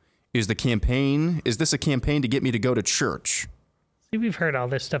judgmental? Is this a campaign to get me to go to church? See, we've heard all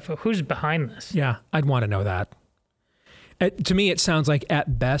this stuff. Who's behind this? Yeah, I'd want to know that. To me, it sounds like,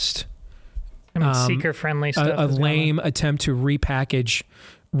 at best, I mean, seeker-friendly stuff. A lame attempt to repackage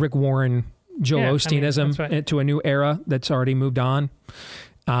Rick Warren, Joel Osteenism to a new era that's already moved on.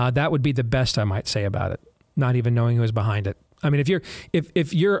 That would be the best I might say about it, not even knowing who is behind it. I mean,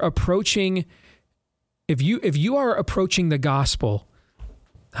 if you are approaching the gospel,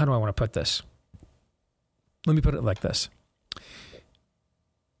 how do I want to put this? Let me put it like this.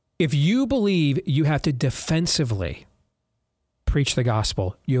 If you believe you have to defensively preach the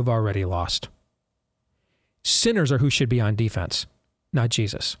gospel, you have already lost. Sinners are who should be on defense, not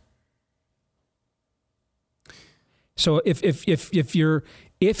Jesus. So if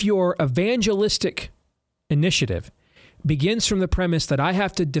your evangelistic initiative begins from the premise that I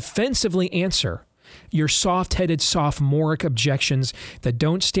have to defensively answer your soft-headed, sophomoric objections that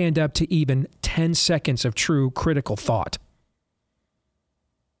don't stand up to even 10 seconds of true critical thought,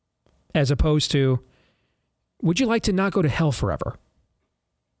 as opposed to, would you like to not go to hell forever?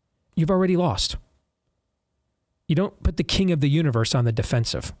 You've already lost. You don't put the king of the universe on the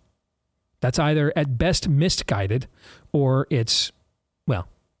defensive. That's either at best misguided or it's, well,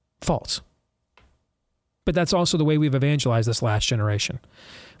 false. But that's also the way we've evangelized this last generation.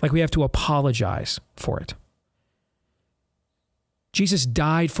 Like, we have to apologize for it. Jesus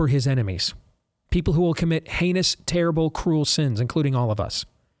died for his enemies, people who will commit heinous, terrible, cruel sins, including all of us.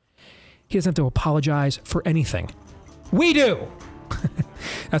 He doesn't have to apologize for anything. We do.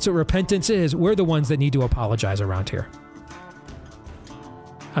 That's what repentance is. We're the ones that need to apologize around here.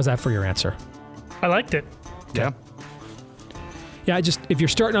 How's that for your answer? I liked it. Yeah. Yeah, if you're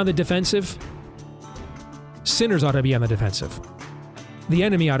starting on the defensive, sinners ought to be on the defensive. The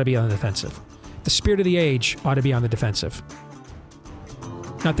enemy ought to be on the defensive. The spirit of the age ought to be on the defensive.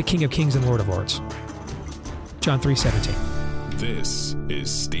 Not the King of Kings and Lord of Lords. John 3:17. This is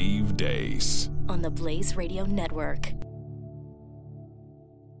Steve Deace on the Blaze Radio Network.